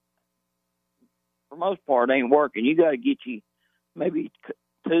 for most part, ain't working. You got to get you maybe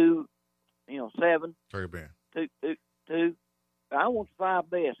two, 7. Turkey Man. Two. I want the five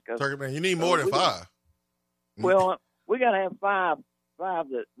best. Turkey Man, you need more than five. Well, we got to have five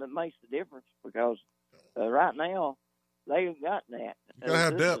that makes the difference because right now they ain't got that. You got to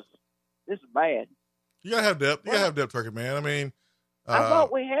have depth. This is bad. You got to have depth. You got to have depth, Turkey Man. I mean, I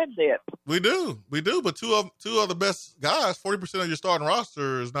thought we had depth. We do. But two of the best guys, 40% of your starting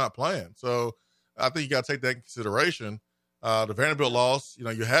roster is not playing. So I think you got to take that in consideration. The Vanderbilt loss,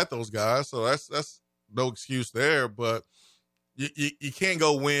 you had those guys, so that's no excuse there. But you can't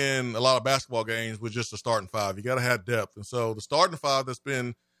go win a lot of basketball games with just a starting five. You got to have depth. And so the starting five that's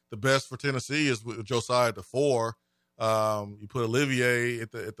been the best for Tennessee is with Josiah at the 4. You put Olivier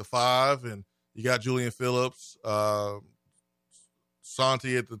at the 5, and you got Julian Phillips,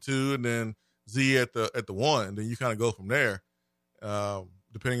 Santi at the 2, and then Z at the 1. And then you kind of go from there.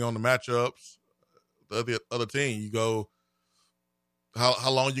 Depending on the matchups, the other team, you go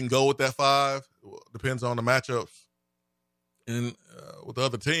how long you can go with that 5 depends on the matchups and with the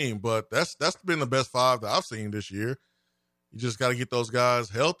other team. But that's been the best 5 that I've seen this year. You just got to get those guys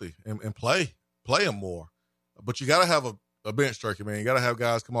healthy and play them more. But you got to have a bench turkey, man. You got to have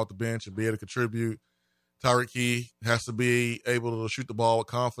guys come off the bench and be able to contribute. Tyreek Key has to be able to shoot the ball with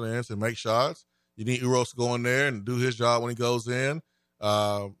confidence and make shots. You need Uros to go in there and do his job when he goes in.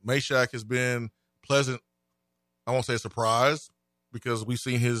 Meshack has been pleasant. I won't say a surprise because we've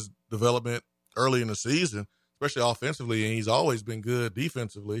seen his development early in the season, especially offensively, and he's always been good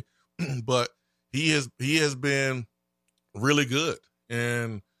defensively. But he has been really good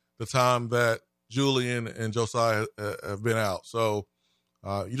in the time that Julian and Josiah have been out. So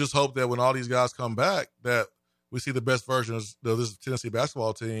you just hope that when all these guys come back that we see the best versions of this Tennessee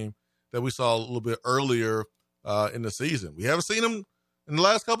basketball team that we saw a little bit earlier in the season. We haven't seen them in the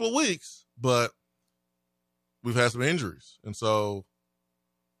last couple of weeks, but we've had some injuries. And so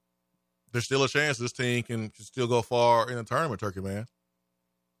there's still a chance this team can still go far in the tournament, Turkey Man.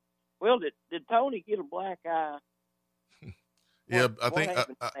 Well, did Tony get a black eye? Yeah, I think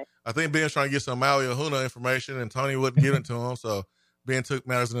Ben's trying to get some Maui Ahuna information, and Tony wouldn't give it to him, so Ben took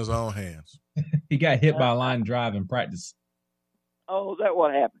matters in his own hands. He got hit by a line drive in practice. Oh, is that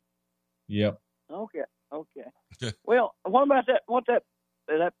what happened? Yep. Okay. Well, what about that? What that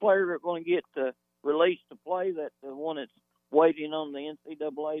player going to get released to play? That the one that's waiting on the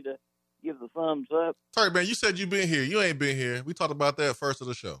NCAA to give the thumbs up. Sorry, man. You said you been here. You ain't been here. We talked about that first of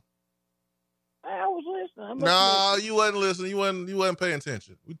the show. I was listening. No, you wasn't listening. You wasn't paying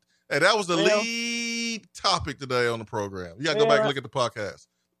attention. Hey, that was the lead topic today on the program. You got to go back and look at the podcast.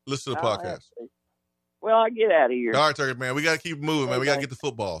 Listen to the podcast. Well, I get out of here. All right, Turkey Man. We got to keep moving, man. We got to get to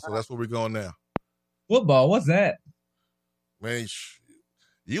football. So that's where we're going now. Football? What's that? Man,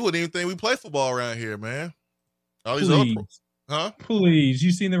 you wouldn't even think we play football around here, man. All these other Please.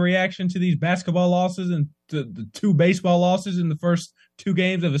 You seen the reaction to these basketball losses and the 2 baseball losses in the first 2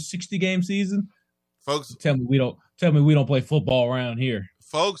 games of a 60-game season? Folks, tell me we don't play football around here.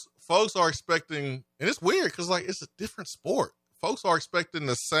 Folks are expecting, and it's weird because it's a different sport. Folks are expecting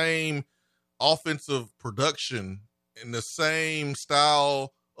the same offensive production and the same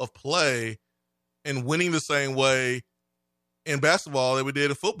style of play and winning the same way in basketball that we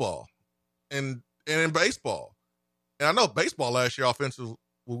did in football and in baseball. And I know baseball last year offensive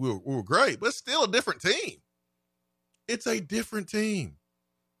we were great, but it's still a different team. It's a different team.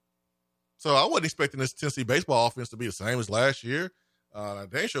 So I wasn't expecting this Tennessee baseball offense to be the same as last year.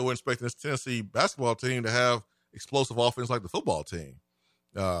 Dang sure wasn't expecting this Tennessee basketball team to have explosive offense like the football team.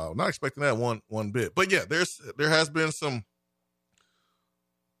 Not expecting that one bit. But yeah, there has been a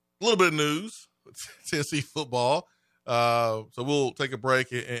little bit of news with Tennessee football. So we'll take a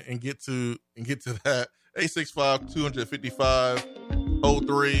break and get to that.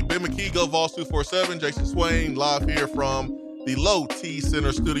 865-255-03. Ben McKee, Go Vols 247. Jason Swain, live here from the Low T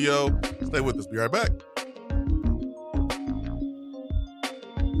Center studio. Stay with us. Be right back.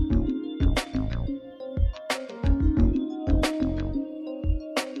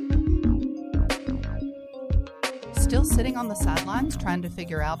 Still sitting on the sidelines trying to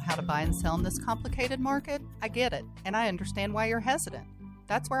figure out how to buy and sell in this complicated market? I get it, and I understand why you're hesitant.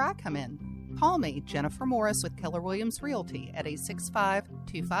 That's where I come in. Call me, Jennifer Morris with Keller Williams Realty at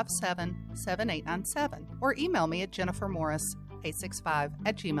 865-257-7897 or email me at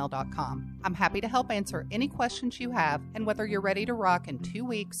jennifermorris865@gmail.com. I'm happy to help answer any questions you have, and whether you're ready to rock in 2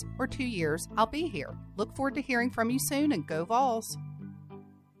 weeks or 2 years, I'll be here. Look forward to hearing from you soon, and go Vols.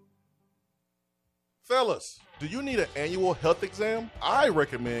 Fellas, do you need an annual health exam? I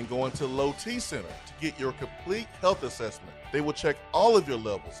recommend going to Low T Center to get your complete health assessment. They will check all of your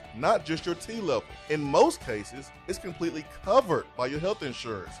levels, not just your T level. In most cases, it's completely covered by your health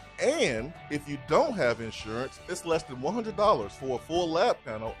insurance. And if you don't have insurance, it's less than $100 for a full lab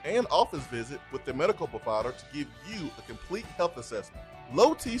panel and office visit with the medical provider to give you a complete health assessment.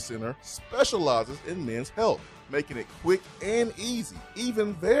 Low T Center specializes in men's health, making it quick and easy,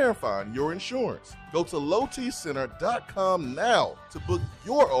 even verifying your insurance. Go to lowtcenter.com now to book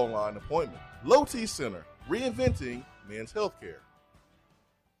your online appointment. Low T Center, reinventing men's healthcare.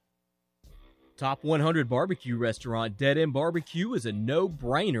 Top 100 barbecue restaurant Dead End Barbecue is a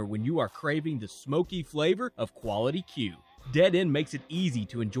no-brainer when you are craving the smoky flavor of quality Q. Dead End makes it easy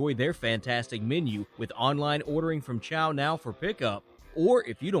to enjoy their fantastic menu with online ordering from Chow Now for pickup. Or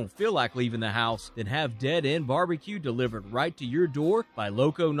if you don't feel like leaving the house, then have Dead End Barbecue delivered right to your door by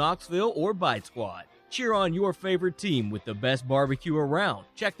Loco Knoxville or Bite Squad. Cheer on your favorite team with the best barbecue around.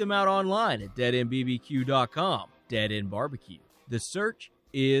 Check them out online at deadendbbq.com. Dead End Barbecue. The search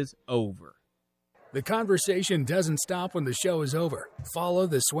is over. The conversation doesn't stop when the show is over. Follow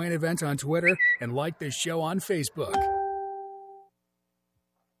the Swain Event on Twitter and like the show on Facebook.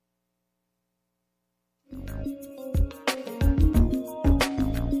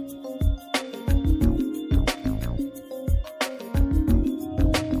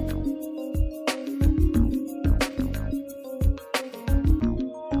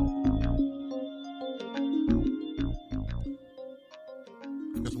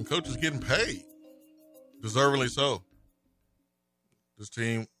 Got some coaches getting paid. Deservedly so. This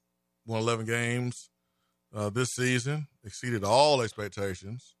team won 11 games this season, exceeded all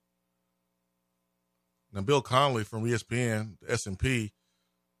expectations. Now, Bill Connolly from ESPN, the S&P,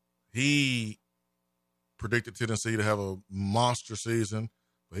 he predicted Tennessee to have a monster season,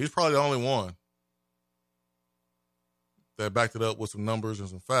 but he's probably the only one that backed it up with some numbers and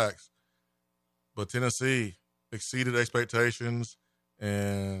some facts. But Tennessee exceeded expectations,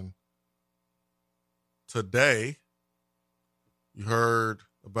 and today you heard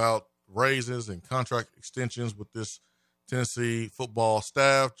about raises and contract extensions with this Tennessee football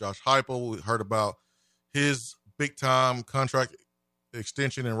staff. Josh Heupel, we heard about his big-time contract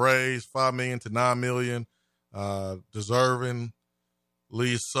extension and raise, $5 million to $9 million, deservingly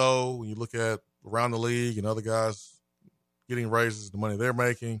so. When you look at around the league and other guys getting raises, the money they're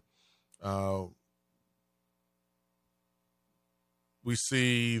making, we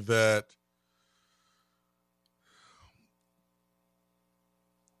see that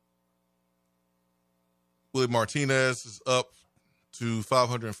Willie Martinez is up to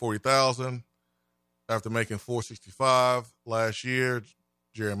 $540,000 after making $465,000 last year.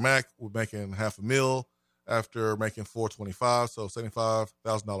 Jerry Mack was making $500,000 after making $425,000, so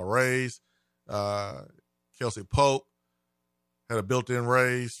 $75,000 raise. Kelsey Pope had a built-in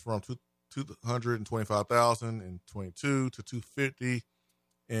raise from $225,000 in 22 to $250,000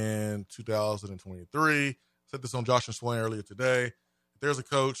 in 2023. Said this on Josh and Swain earlier today. If there's a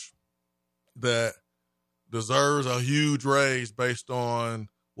coach that deserves a huge raise based on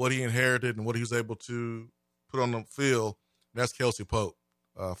what he inherited and what he was able to put on the field, that's Kelsey Pope.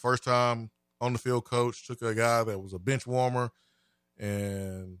 First time on the field coach, took a guy that was a bench warmer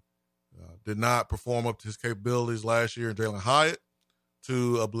and did not perform up to his capabilities last year in Jalen Hyatt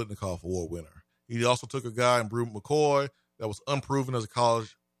to a Blitnikoff Award winner. He also took a guy in Brew McCoy that was unproven as a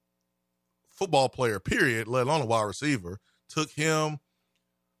college football player, period, let alone a wide receiver. Took him,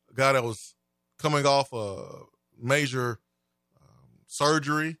 a guy that was coming off a major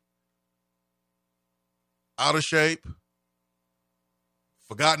surgery, out of shape,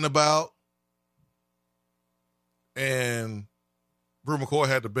 forgotten about, and Brew McCoy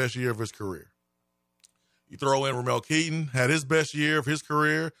had the best year of his career. You throw in Ramel Keaton, had his best year of his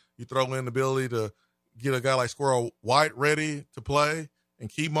career. You throw in the ability to get a guy like Squirrel White ready to play in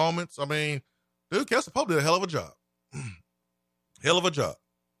key moments. I mean, dude, Kelsey Pope did a hell of a job. Hell of a job.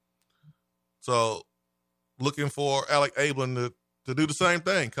 So looking for Alec Ablin to do the same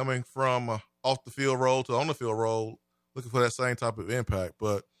thing, coming from off the field role to on the field role, looking for that same type of impact.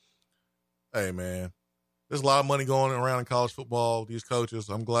 But, hey, man, there's a lot of money going around in college football, these coaches.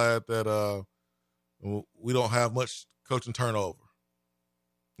 I'm glad that we don't have much coaching turnover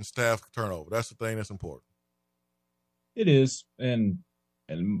and staff turnover. That's the thing that's important. It is. And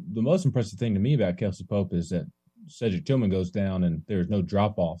the most impressive thing to me about Kelsey Pope is that Cedric Tillman goes down and there's no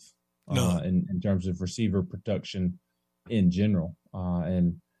drop-off in terms of receiver production in general.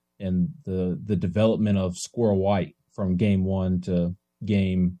 And the development of Squirrel White from game 1 to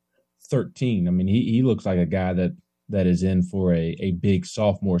game 13. I mean, he looks like a guy that is in for a big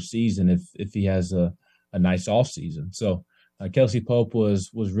sophomore season if he has a nice off season. So Kelsey Pope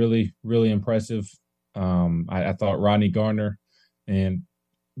was really, really impressive. I thought Rodney Garner and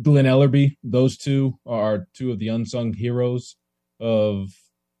Glenn Ellerbe, those two are two of the unsung heroes of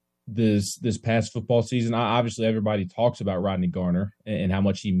this past football season. Obviously, everybody talks about Rodney Garner and how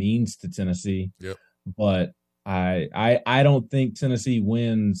much he means to Tennessee. Yep. But I don't think Tennessee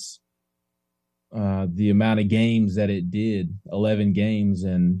wins the amount of games that it did, 11 games,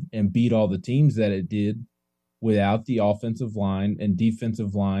 and beat all the teams that it did without the offensive line and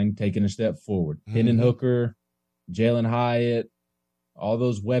defensive line taking a step forward. Mm-hmm. Hendon Hooker, Jalen Hyatt, all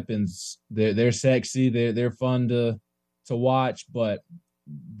those weapons, they're sexy, they're fun to watch, but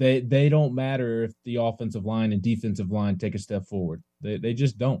they don't matter if the offensive line and defensive line take a step forward. They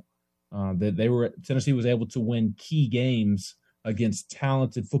just don't. Tennessee was able to win key games against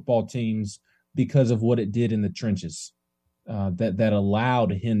talented football teams because of what it did in the trenches. That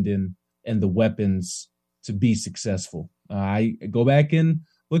allowed Hendon and the weapons to be successful. I go back and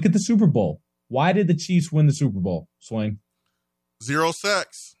look at the Super Bowl. Why did the Chiefs win the Super Bowl, Swain? 0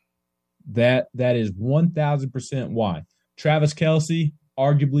 sacks. That is 1,000% why. Travis Kelce,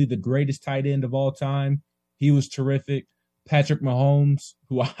 arguably the greatest tight end of all time. He was terrific. Patrick Mahomes,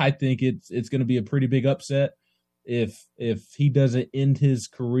 who I think it's going to be a pretty big upset if he doesn't end his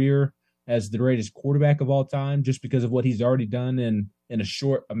career as the greatest quarterback of all time just because of what he's already done in a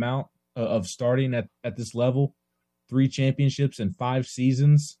short amount of starting at this level. 3 championships in 5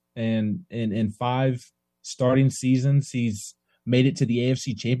 seasons, and in 5 starting seasons, he's made it to the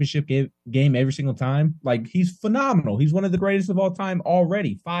AFC Championship game every single time. Like, he's phenomenal. He's one of the greatest of all time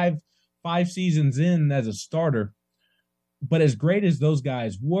already. 5 seasons in as a starter. But as great as those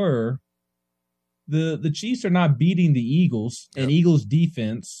guys were, the Chiefs are not beating the Eagles, and Eagles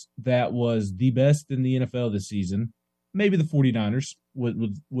defense that was the best in the NFL this season. Maybe the 49ers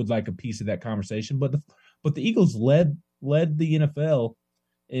would like a piece of that conversation, but the Eagles led the NFL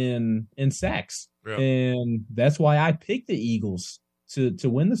in sacks. Yeah. And that's why I picked the Eagles to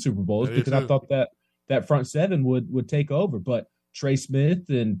win the Super Bowl, because I thought that front seven would take over. But Trey Smith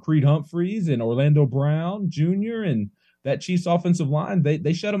and Creed Humphreys and Orlando Brown Jr. and that Chiefs offensive line,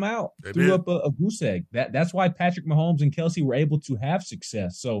 they shut them out, threw up a goose egg. That's why Patrick Mahomes and Kelce were able to have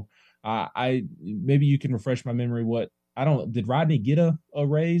success. So I maybe you can refresh my memory. Did Rodney get a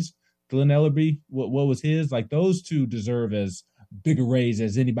raise? Glenn Ellerbe, what was his? Like, those two deserve as big a raise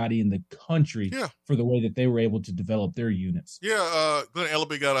as anybody in the country for the way that they were able to develop their units. Yeah, Glenn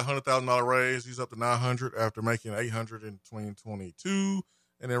Ellerbe got a $100,000 raise. He's up to $900 after making $800 in 2022.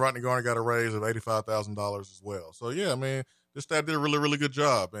 And then Rodney Garner got a raise of $85,000 as well. So, yeah, I mean, this staff did a really, really good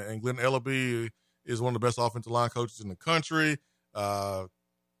job. And Glenn Ellerbe is one of the best offensive line coaches in the country.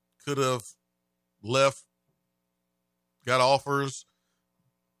 Could have left, got offers,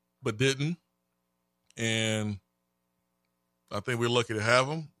 but didn't. And I think we're lucky to have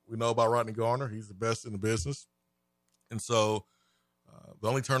him. We know about Rodney Garner. He's the best in the business. And so the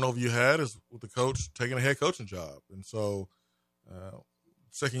only turnover you had is with the coach taking a head coaching job. And so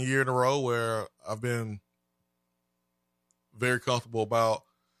second year in a row where I've been very comfortable about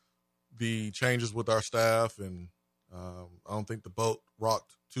the changes with our staff, and I don't think the boat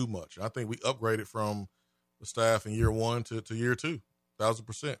rocked too much. I think we upgraded from the staff in year 1 to year 2,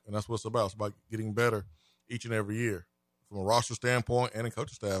 1,000%. And that's what it's about. It's about getting better each and every year. From a roster standpoint and a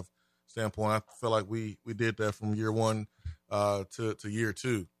coaching staff standpoint, I feel like we did that from year 1 to year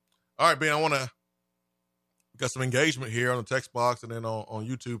 2. All right, Ben, got some engagement here on the text box and then on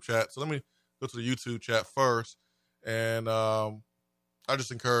YouTube chat. So let me go to the YouTube chat first. And I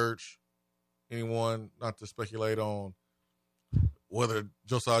just encourage anyone not to speculate on whether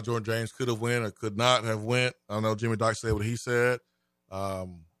Josiah Jordan-James could have went or could not have went. I know Jimmy Dykes said what he said.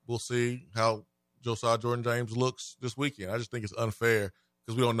 We'll see how Josiah Jordan-James looks this weekend. I just think it's unfair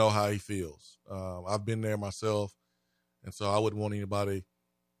because we don't know how he feels. I've been there myself, and so I wouldn't want anybody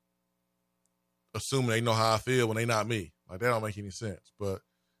assuming they know how I feel when they not me. Like, that don't make any sense. But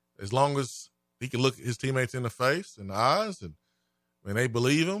as long as he can look his teammates in the face and the eyes and they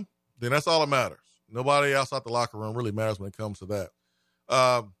believe him, then that's all that matters. Nobody outside the locker room really matters when it comes to that.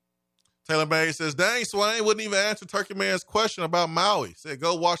 Taylor May says, dang, Swain wouldn't even answer Turkey Man's question about Maui. Said,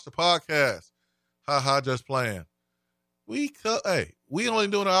 go watch the podcast. Ha, just playing. We only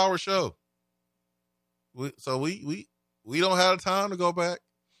doing an hour show. We don't have the time to go back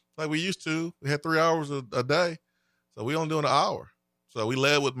like we used to. We had 3 hours a day, so we only doing an hour. So we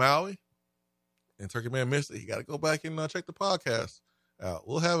led with Maui, and Turkey Man missed it. He got to go back and check the podcast out.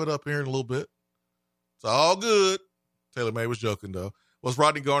 We'll have it up here in a little bit. It's all good. Taylor May was joking, though. Was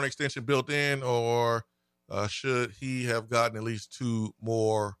Rodney Garner extension built in, or should he have gotten at least 2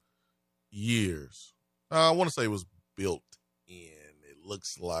 more years? I want to say it was built in. It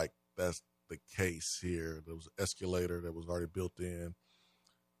looks like that's the case here. There was an escalator that was already built in.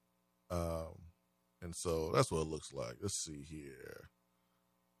 And so that's what it looks like. Let's see here.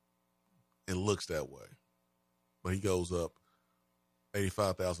 It looks that way. But he goes up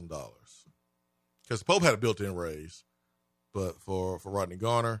 $85,000. because Pope had a built-in raise, but for Rodney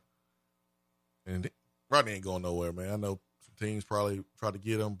Garner, and Rodney ain't going nowhere, man. I know some teams probably try to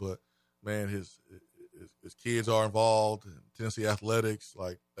get him, but man, his kids are involved. In Tennessee athletics,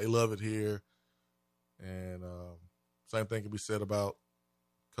 like they love it here, and same thing can be said about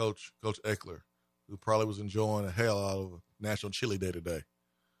Coach Eckler, who probably was enjoying the hell out of National Chili Day today.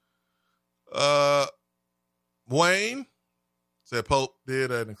 Wayne said Pope did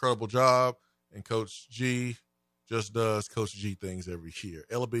an incredible job, and Coach G just does Coach G things every year.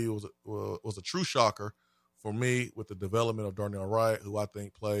 LB was a true shocker for me with the development of Darnell Wright, who I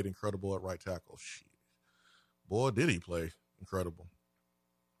think played incredible at right tackle. Shit. Boy, did he play incredible.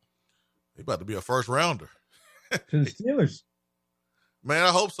 He about to be a first rounder. To the Steelers. Man,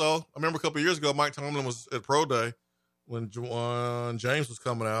 I hope so. I remember a couple of years ago, Mike Tomlin was at Pro Day when James was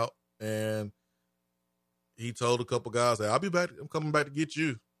coming out, and he told a couple guys that I'll be back. I'm coming back to get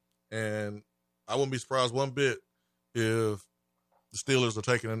you. And I wouldn't be surprised one bit if the Steelers are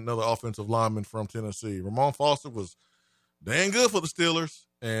taking another offensive lineman from Tennessee. Ramon Foster was dang good for the Steelers.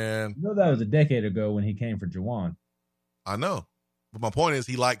 And You know that was a decade ago when he came for Jawan. I know. But my point is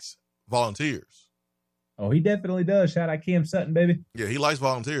he likes volunteers. Oh, he definitely does. Shout out Cam Sutton, baby. Yeah, he likes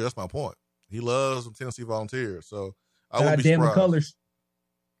volunteers. That's my point. He loves the Tennessee Volunteers. So I Shout wouldn't out be Dan surprised. McCullers.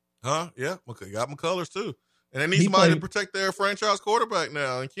 Huh? Yeah. Okay. Got McCullers too. And they need somebody to protect their franchise quarterback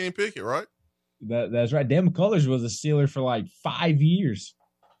now, and Kenny Pickett, right? That's right. Dan McCullers was a Steeler for like 5 years.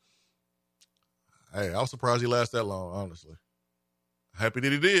 Hey, I was surprised he lasted that long, honestly. Happy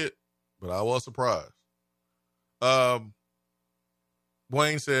that he did, but I was surprised.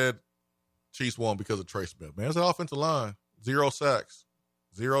 Wayne said Chiefs won because of Trey Smith. Man, it's an offensive line. 0 sacks.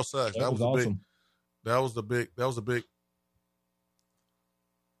 0 sacks. That was awesome. That was the big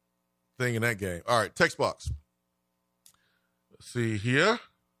thing in that game. All right, text box. Let's see here.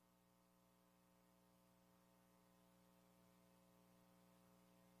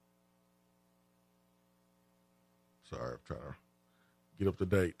 Sorry, I'm trying to get up to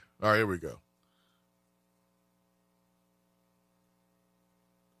date. All right, here we go.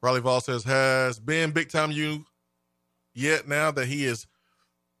 Riley Vall says, has Ben big time you yet now that he is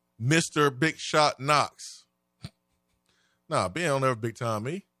Mr. Big Shot Knox? Nah, Ben don't ever big time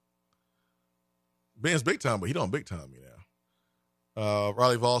me. Ben's big time, but he don't big time me now.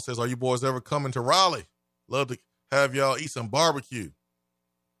 Riley Vall says, are you boys ever coming to Raleigh? Love to have y'all eat some barbecue.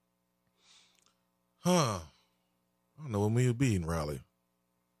 Huh. I don't know when we'll be in Raleigh.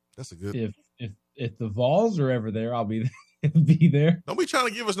 That's a good. If the Vols are ever there, I'll be there. Don't be trying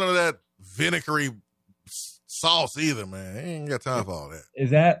to give us none of that vinegary sauce either, man. I ain't got time for all that. Is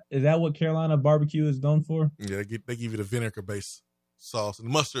that what Carolina barbecue is known for? Yeah, they give you the vinegar based sauce and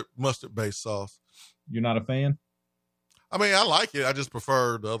mustard based sauce. You're not a fan? I mean, I like it. I just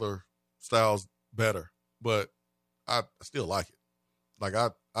prefer the other styles better, but I still like it. Like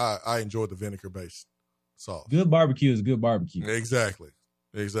I enjoy the vinegar based sauce. Good barbecue is good barbecue. Exactly.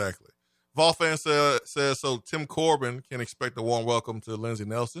 Vol fan says so. Tim Corbin can expect a warm welcome to Lindsey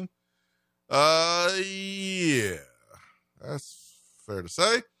Nelson. Yeah, that's fair to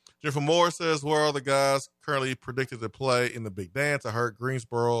say. Jennifer Moore says, where are the guys currently predicted to play in the big dance? I heard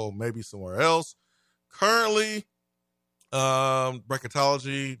Greensboro or maybe somewhere else. Currently,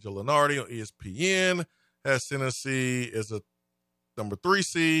 Bracketology, Joe Lenardi on ESPN has Tennessee as a number 3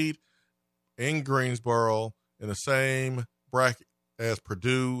 seed in Greensboro in the same bracket as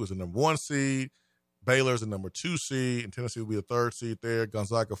Purdue is the number 1 seed. Baylor is the number 2 seed, and Tennessee will be the 3rd seed there.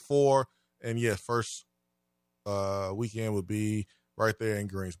 Gonzaga 4, and yes, first weekend would be right there in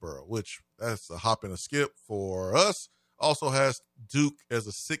Greensboro, which that's a hop and a skip for us. Also has Duke as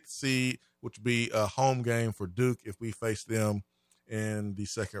a 6th seed, which would be a home game for Duke if we face them in the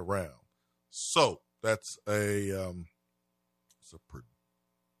second round. So that's it's a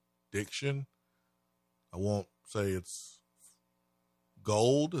prediction. I won't say it's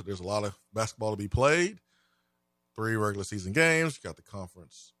gold. There's a lot of basketball to be played. 3 regular season games. You got the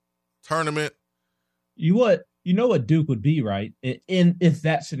conference tournament. You know what Duke would be, right? If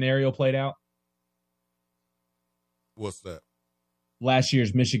that scenario played out. What's that? Last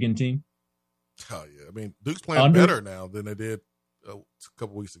year's Michigan team. Oh yeah, I mean Duke's playing better now than they did a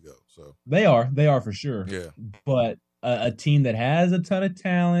couple weeks ago. So they are for sure. Yeah, but a team that has a ton of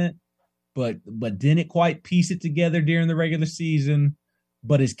talent, but didn't quite piece it together during the regular season,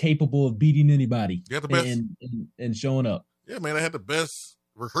 but is capable of beating anybody. Yeah, the best and showing up. Yeah, man, they had the best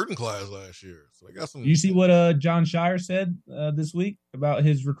recruiting class last year. So they got some. You see what John Shire said this week about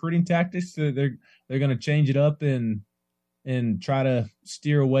his recruiting tactics? So they're going to change it up and try to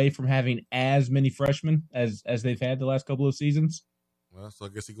steer away from having as many freshmen as they've had the last couple of seasons. Well, so I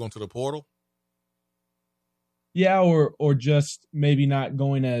guess he's going to the portal. Yeah, or just maybe not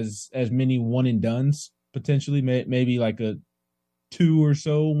going as many one and dones potentially. Maybe like a 2 or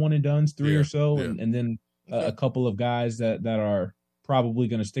so one and dones, 3 or so, and then a couple of guys that are probably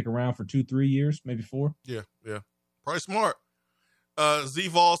going to stick around for 2-3 years, maybe 4. Yeah. Probably smart. Z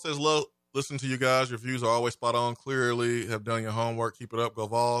Vol says, listen to you guys. Your views are always spot on. Clearly have done your homework. Keep it up. Go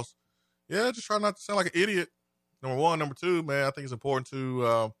Vols. Yeah, just try not to sound like an idiot. Number one. Number two, man, I think it's important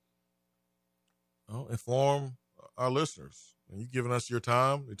to inform our listeners. And you giving us your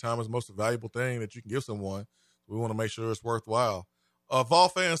time. Your time is the most valuable thing that you can give someone. We want to make sure it's worthwhile. Vol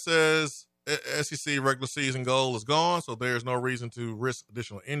fan says SEC regular season goal is gone, so there's no reason to risk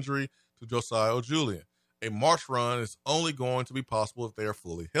additional injury to Josiah or Julian. A March run is only going to be possible if they are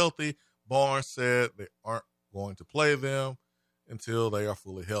fully healthy. Barnes said they aren't going to play them until they are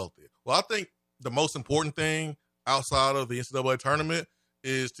fully healthy. Well, I think the most important thing outside of the NCAA tournament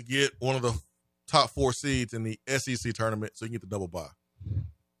is to get one of the top 4 seeds in the SEC tournament so you can get the double bye.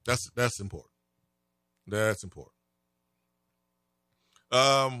 That's important. That's important.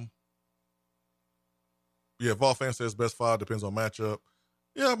 Vol fan says best 5 depends on matchup.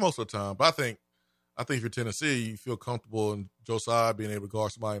 Yeah, most of the time. But I think if you're Tennessee, you feel comfortable in Josiah being able to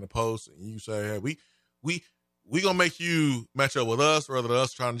guard somebody in the post, and you say, hey, we gonna make you match up with us rather than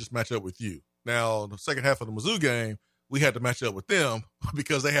us trying to just match up with you. Now, the second half of the Mizzou game, we had to match up with them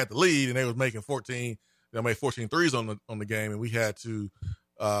because they had the lead and they was making 14. They made 14 threes on the game, and we had to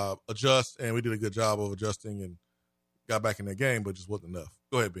adjust, and we did a good job of adjusting and got back in the game, but just wasn't enough.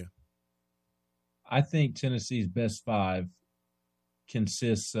 Go ahead, Ben. I think Tennessee's best 5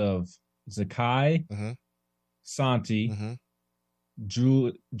 consists of Zakai, Santi,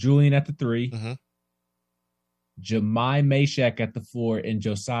 Julian at the 3, Jemai Meshack at the 4, and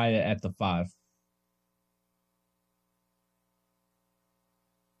Josiah at the 5.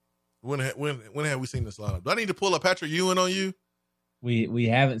 When have we seen this lineup? Do I need to pull a Patrick Ewing on you? We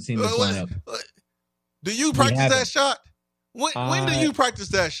haven't seen this lineup. Do you practice that shot? When do you practice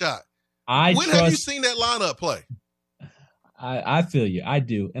that shot? Have you seen that lineup play? I feel you. I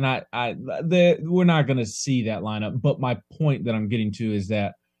do. And we're not going to see that lineup. But my point that I'm getting to is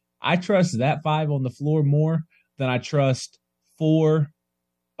that I trust that 5 on the floor more than I trust 4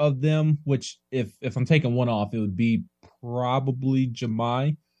 of them, which if I'm taking one off, it would be probably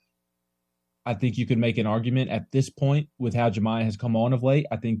Jemai. I think you could make an argument at this point with how Jemai has come on of late.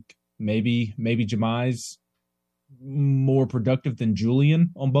 I think maybe Jemai's more productive than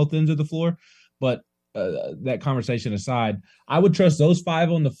Julian on both ends of the floor. But that conversation aside, I would trust those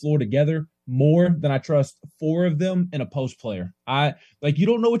 5 on the floor together more than I trust 4 of them in a post player. You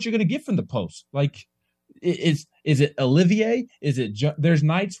don't know what you're going to get from the post. Is it Olivier? There's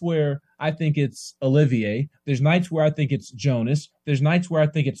nights where I think it's Olivier. There's nights where I think it's Jonas. There's nights where I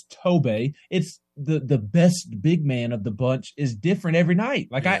think it's Tobe. It's the best big man of the bunch is different every night.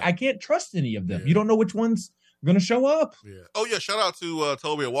 I can't trust any of them. Yeah. You don't know which one's going to show up. Yeah. Oh yeah. Shout out to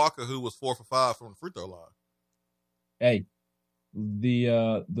Tobe Walker, who was 4 for 5 from the free throw line. Hey,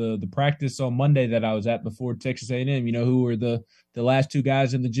 the practice on Monday that I was at before Texas A&M, you know who were the last 2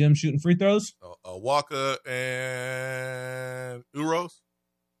 guys in the gym shooting free throws? Walker and Uros.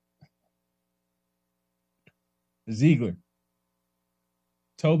 Ziegler.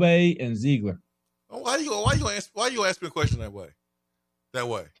 Tobe and Ziegler. Why you ask me a question that way?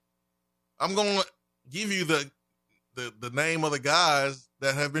 I'm gonna give you the name of the guys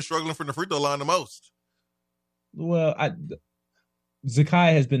that have been struggling from the free throw line the most. Well,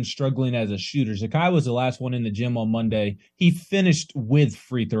 Zakai has been struggling as a shooter. Zakai was the last one in the gym on Monday. He finished with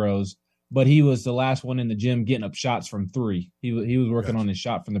free throws, but he was the last one in the gym getting up shots from 3. He was working on his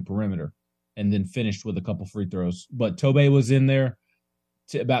shot from the perimeter and then finished with a couple free throws. But Tobe was in there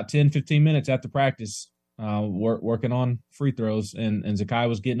about 10, 15 minutes after practice working on free throws, and Zakai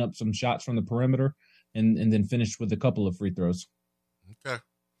was getting up some shots from the perimeter and then finished with a couple of free throws. Okay.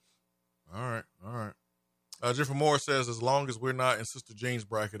 All right. Jeffrey Moore says, as long as we're not in Sister Jean's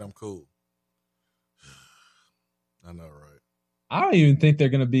bracket, I'm cool. I know, right? I don't even think they're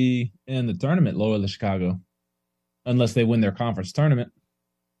going to be in the tournament, Loyola Chicago, unless they win their conference tournament.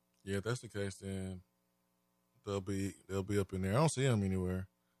 Yeah, if that's the case, then they'll be up in there. I don't see them anywhere.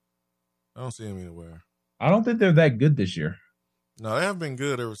 I don't think they're that good this year. No, they haven't been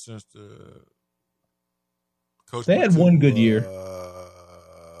good ever since the coach. They had one good year.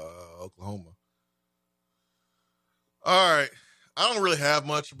 Oklahoma. All right. I don't really have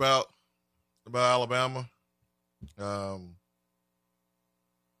much about Alabama.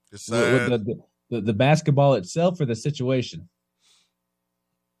 It's sad. With the basketball itself or the situation?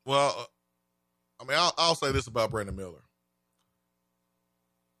 Well, I mean, I'll say this about Brandon Miller.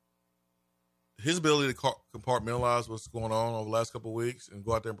 his ability to compartmentalize what's going on over the last couple of weeks and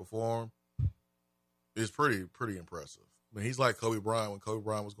go out there and perform is pretty impressive. I mean, he's like Kobe Bryant when Kobe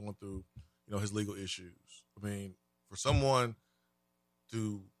Bryant was going through, his legal issues. I mean, for someone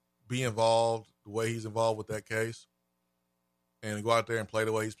to be involved the way he's involved with that case and go out there and play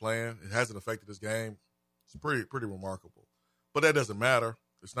the way he's playing, it hasn't affected his game. It's pretty remarkable. But that doesn't matter.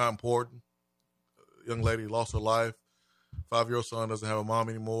 It's not important. A young lady lost her life. 5-year-old son doesn't have a mom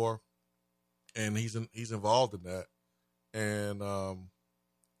anymore, and he's involved in that. And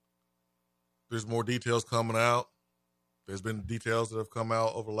there's more details coming out. There's been details that have come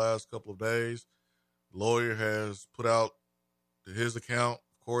out over the last couple of days. The lawyer has put out his account.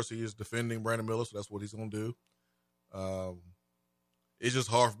 Of course, he is defending Brandon Miller, so that's what he's going to do. It's just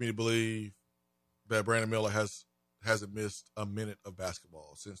hard for me to believe that Brandon Miller hasn't missed a minute of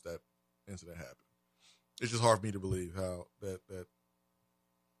basketball since that incident happened. It's just hard for me to believe how that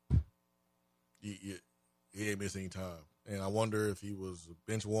he ain't missed any time. And I wonder if he was a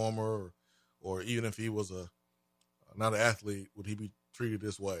bench warmer or even if he was not an athlete, would he be treated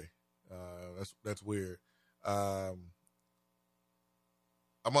this way? That's weird. I'm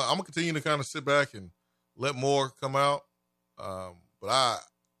gonna continue to kind of sit back and let more come out. But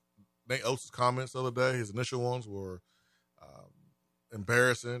Nate Oates' comments the other day, his initial ones were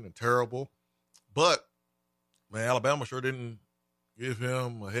embarrassing and terrible. But man, Alabama sure didn't give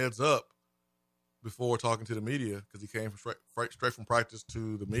him a heads up before talking to the media, because he came straight from practice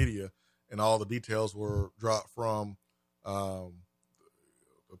to the media, and all the details were dropped from the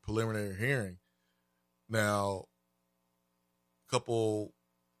preliminary hearing. Now, a couple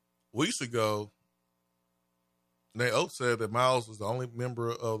weeks ago, Nate Oates said that Miles was the only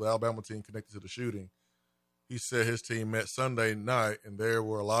member of the Alabama team connected to the shooting. He said his team met Sunday night, and there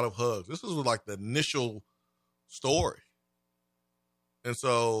were a lot of hugs. This was like the initial story. And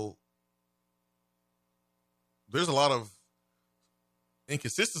so there's a lot of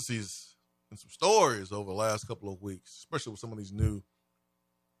inconsistencies in some stories over the last couple of weeks, especially with some of these new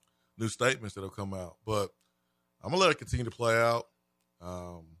statements that have come out. But I'm going to let it continue to play out.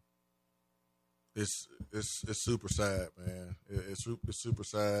 It's super sad, man. It's super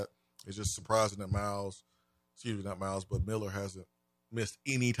sad. It's just surprising that Miller hasn't missed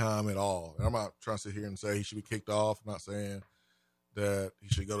any time at all. And I'm not trying to sit here and say he should be kicked off. I'm not saying that he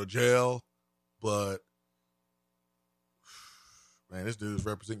should go to jail, but man, this dude's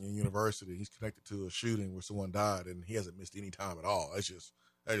representing a university. He's connected to a shooting where someone died, and he hasn't missed any time at all.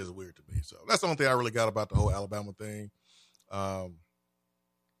 That is weird to me. So that's the only thing I really got about the whole Alabama thing.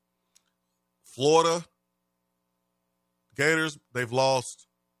 Florida Gators, they've lost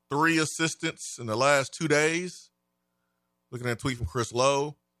 3 assistants in the last 2 days. Looking at a tweet from Chris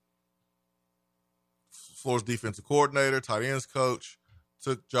Lowe, Florida's defensive coordinator, tight ends coach,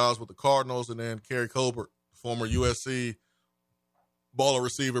 took jobs with the Cardinals, and then Kerry Colbert, former USC baller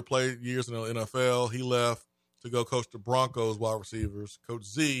receiver, played years in the NFL. He left to go coach the Broncos wide receivers. Coach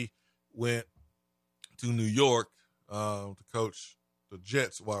Z went to New York to coach the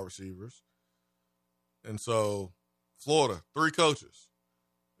Jets wide receivers. And so, Florida, 3 coaches.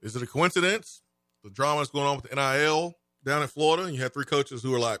 Is it a coincidence? The drama that's going on with the NIL down in Florida, and you have 3 coaches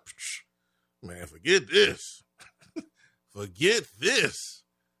who are like, man, forget this. Forget this.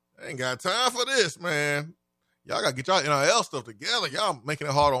 I ain't got time for this, man. Y'all got to get y'all NIL stuff together. Y'all making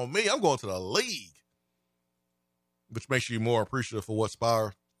it hard on me. I'm going to the league. Which makes you more appreciative for what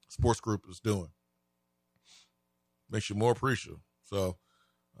Spire Sports Group is doing. Makes you more appreciative. So,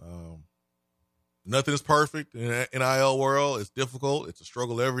 nothing is perfect in the NIL world. It's difficult. It's a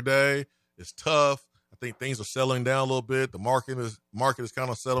struggle every day. It's tough. I think things are settling down a little bit. The market is kind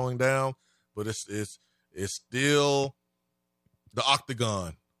of settling down, but it's still the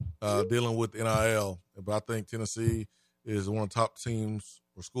octagon dealing with NIL. But I think Tennessee is one of the top teams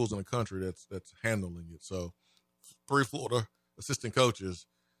or schools in the country that's handling it. So 3 Florida assistant coaches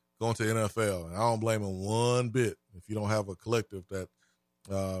going to the NFL, and I don't blame them one bit if you don't have a collective that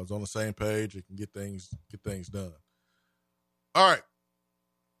is on the same page and can get things done. All right,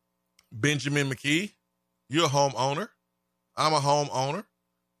 Benjamin McKee, you're a homeowner. I'm a homeowner.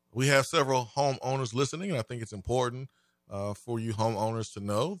 We have several homeowners listening, and I think it's important for you homeowners to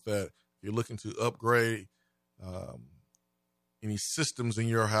know that if you're looking to upgrade any systems in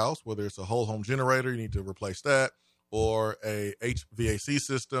your house, whether it's a whole home generator, you need to replace that, or a HVAC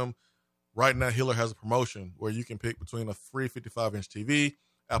system. Right now, Hiller has a promotion where you can pick between a free 55-inch TV,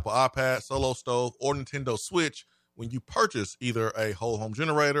 Apple iPad, Solo Stove, or Nintendo Switch when you purchase either a whole home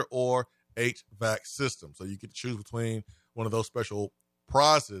generator or HVAC system. So you get to choose between one of those special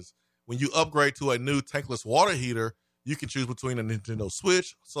prizes. When you upgrade to a new tankless water heater, you can choose between a Nintendo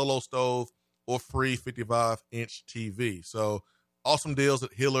Switch, Solo Stove, or free 55-inch TV. So awesome deals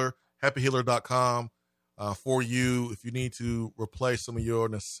at Hiller, happyhiller.com for you if you need to replace some of your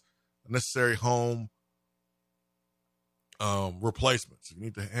necessary home replacements. You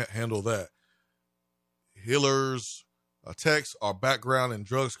need to handle that. Hiller's techs are background and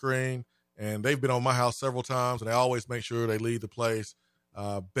drug screen, and they've been on my house several times, and they always make sure they leave the place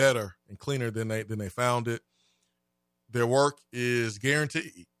better and cleaner than they found it. Their work is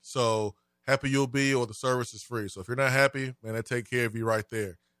guaranteed, so happy you'll be, or the service is free. So if you're not happy, man, they take care of you right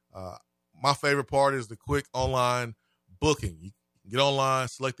there. My favorite part is the quick online booking. You can get online,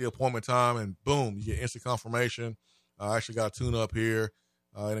 select the appointment time, and boom, you get instant confirmation. I actually got a tune-up here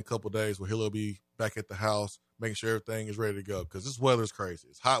in a couple of days where he'll be back at the house, making sure everything is ready to go, because this weather is crazy.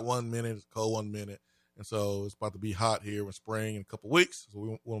 It's hot 1 minute, it's cold 1 minute, and so it's about to be hot here in spring in a couple of weeks, so we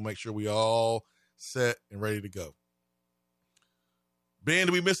want to make sure we all set and ready to go. Ben,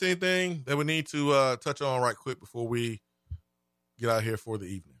 did we miss anything that we need to touch on right quick before we get out here for the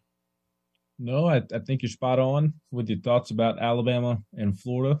evening? No, I think you're spot on with your thoughts about Alabama and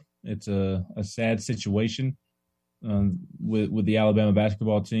Florida. It's a sad situation with the Alabama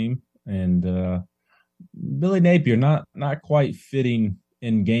basketball team, and Billy Napier not quite fitting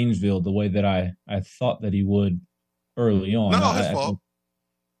in Gainesville the way that I thought that he would early on. No, his fault.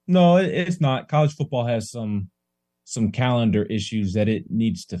 No, it's not. College football has some calendar issues that it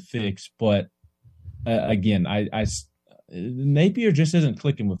needs to fix, but again, Napier just isn't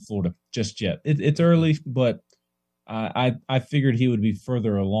clicking with Florida just yet. It's early, but I figured he would be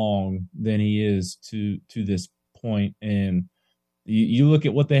further along than he is to this point. And you look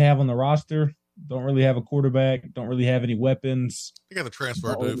at what they have on the roster, don't really have a quarterback, don't really have any weapons. They got the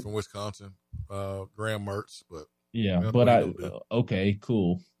transfer dude from Wisconsin, Graham Mertz, but yeah, but okay,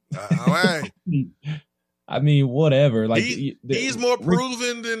 cool. Right. I mean, whatever. Like he's more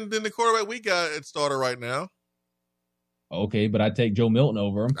proven than the quarterback we got at starter right now. Okay, but I'd take Joe Milton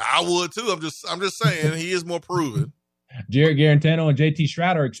over him. I would too. I'm just saying he is more proven. Jarrett Garantano and JT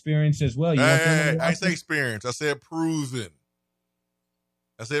Stroud are experienced as well. I say experience. I said proven.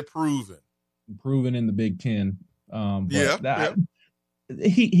 Proven in the Big Ten. Yeah.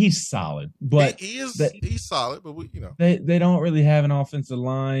 He's solid, but he's solid. But they don't really have an offensive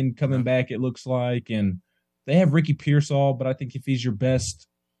line coming back. It looks like, and they have Ricky Pearsall, but I think if he's your best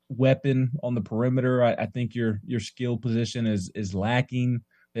weapon on the perimeter, I think your skill position is lacking.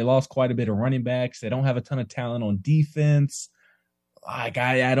 They lost quite a bit of running backs. They don't have a ton of talent on defense. Like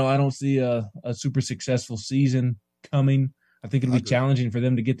I don't see a super successful season coming. I think it'll be challenging for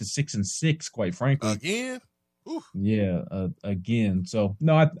them to get to 6-6, quite frankly. Again. Oof. Yeah, again. So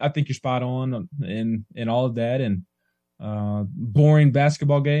no, I think you're spot on in all of that, and boring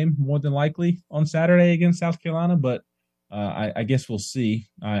basketball game more than likely on Saturday against South Carolina, but I guess we'll see.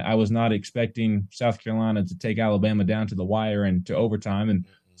 I was not expecting South Carolina to take Alabama down to the wire and to overtime, and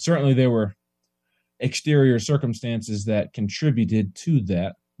certainly there were exterior circumstances that contributed to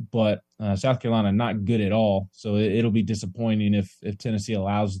that, but South Carolina not good at all, so it'll be disappointing if Tennessee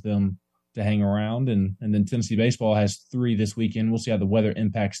allows them to hang around, and then Tennessee baseball has 3 this weekend. We'll see how the weather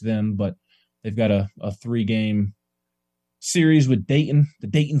impacts them, but they've got a 3-game series with Dayton, the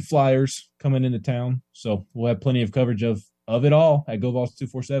Dayton Flyers coming into town. So we'll have plenty of coverage of it all at GoVols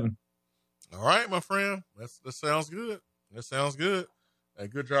 247. All right, my friend. That sounds good. That sounds good. Hey,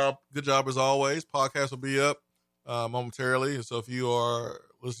 good job. Good job as always. Podcast will be up momentarily. So if you are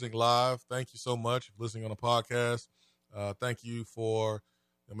listening live, thank you so much for listening on the podcast. Thank you for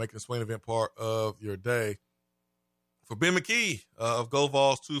making the Swain Event part of your day. For Ben McKee of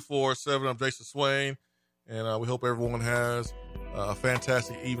GoVols 247, I'm Jason Swain, and we hope everyone has a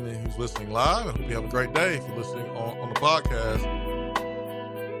fantastic evening who's listening live, and hope you have a great day if you're listening on the podcast.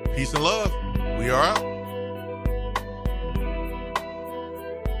 Peace and love. We are out.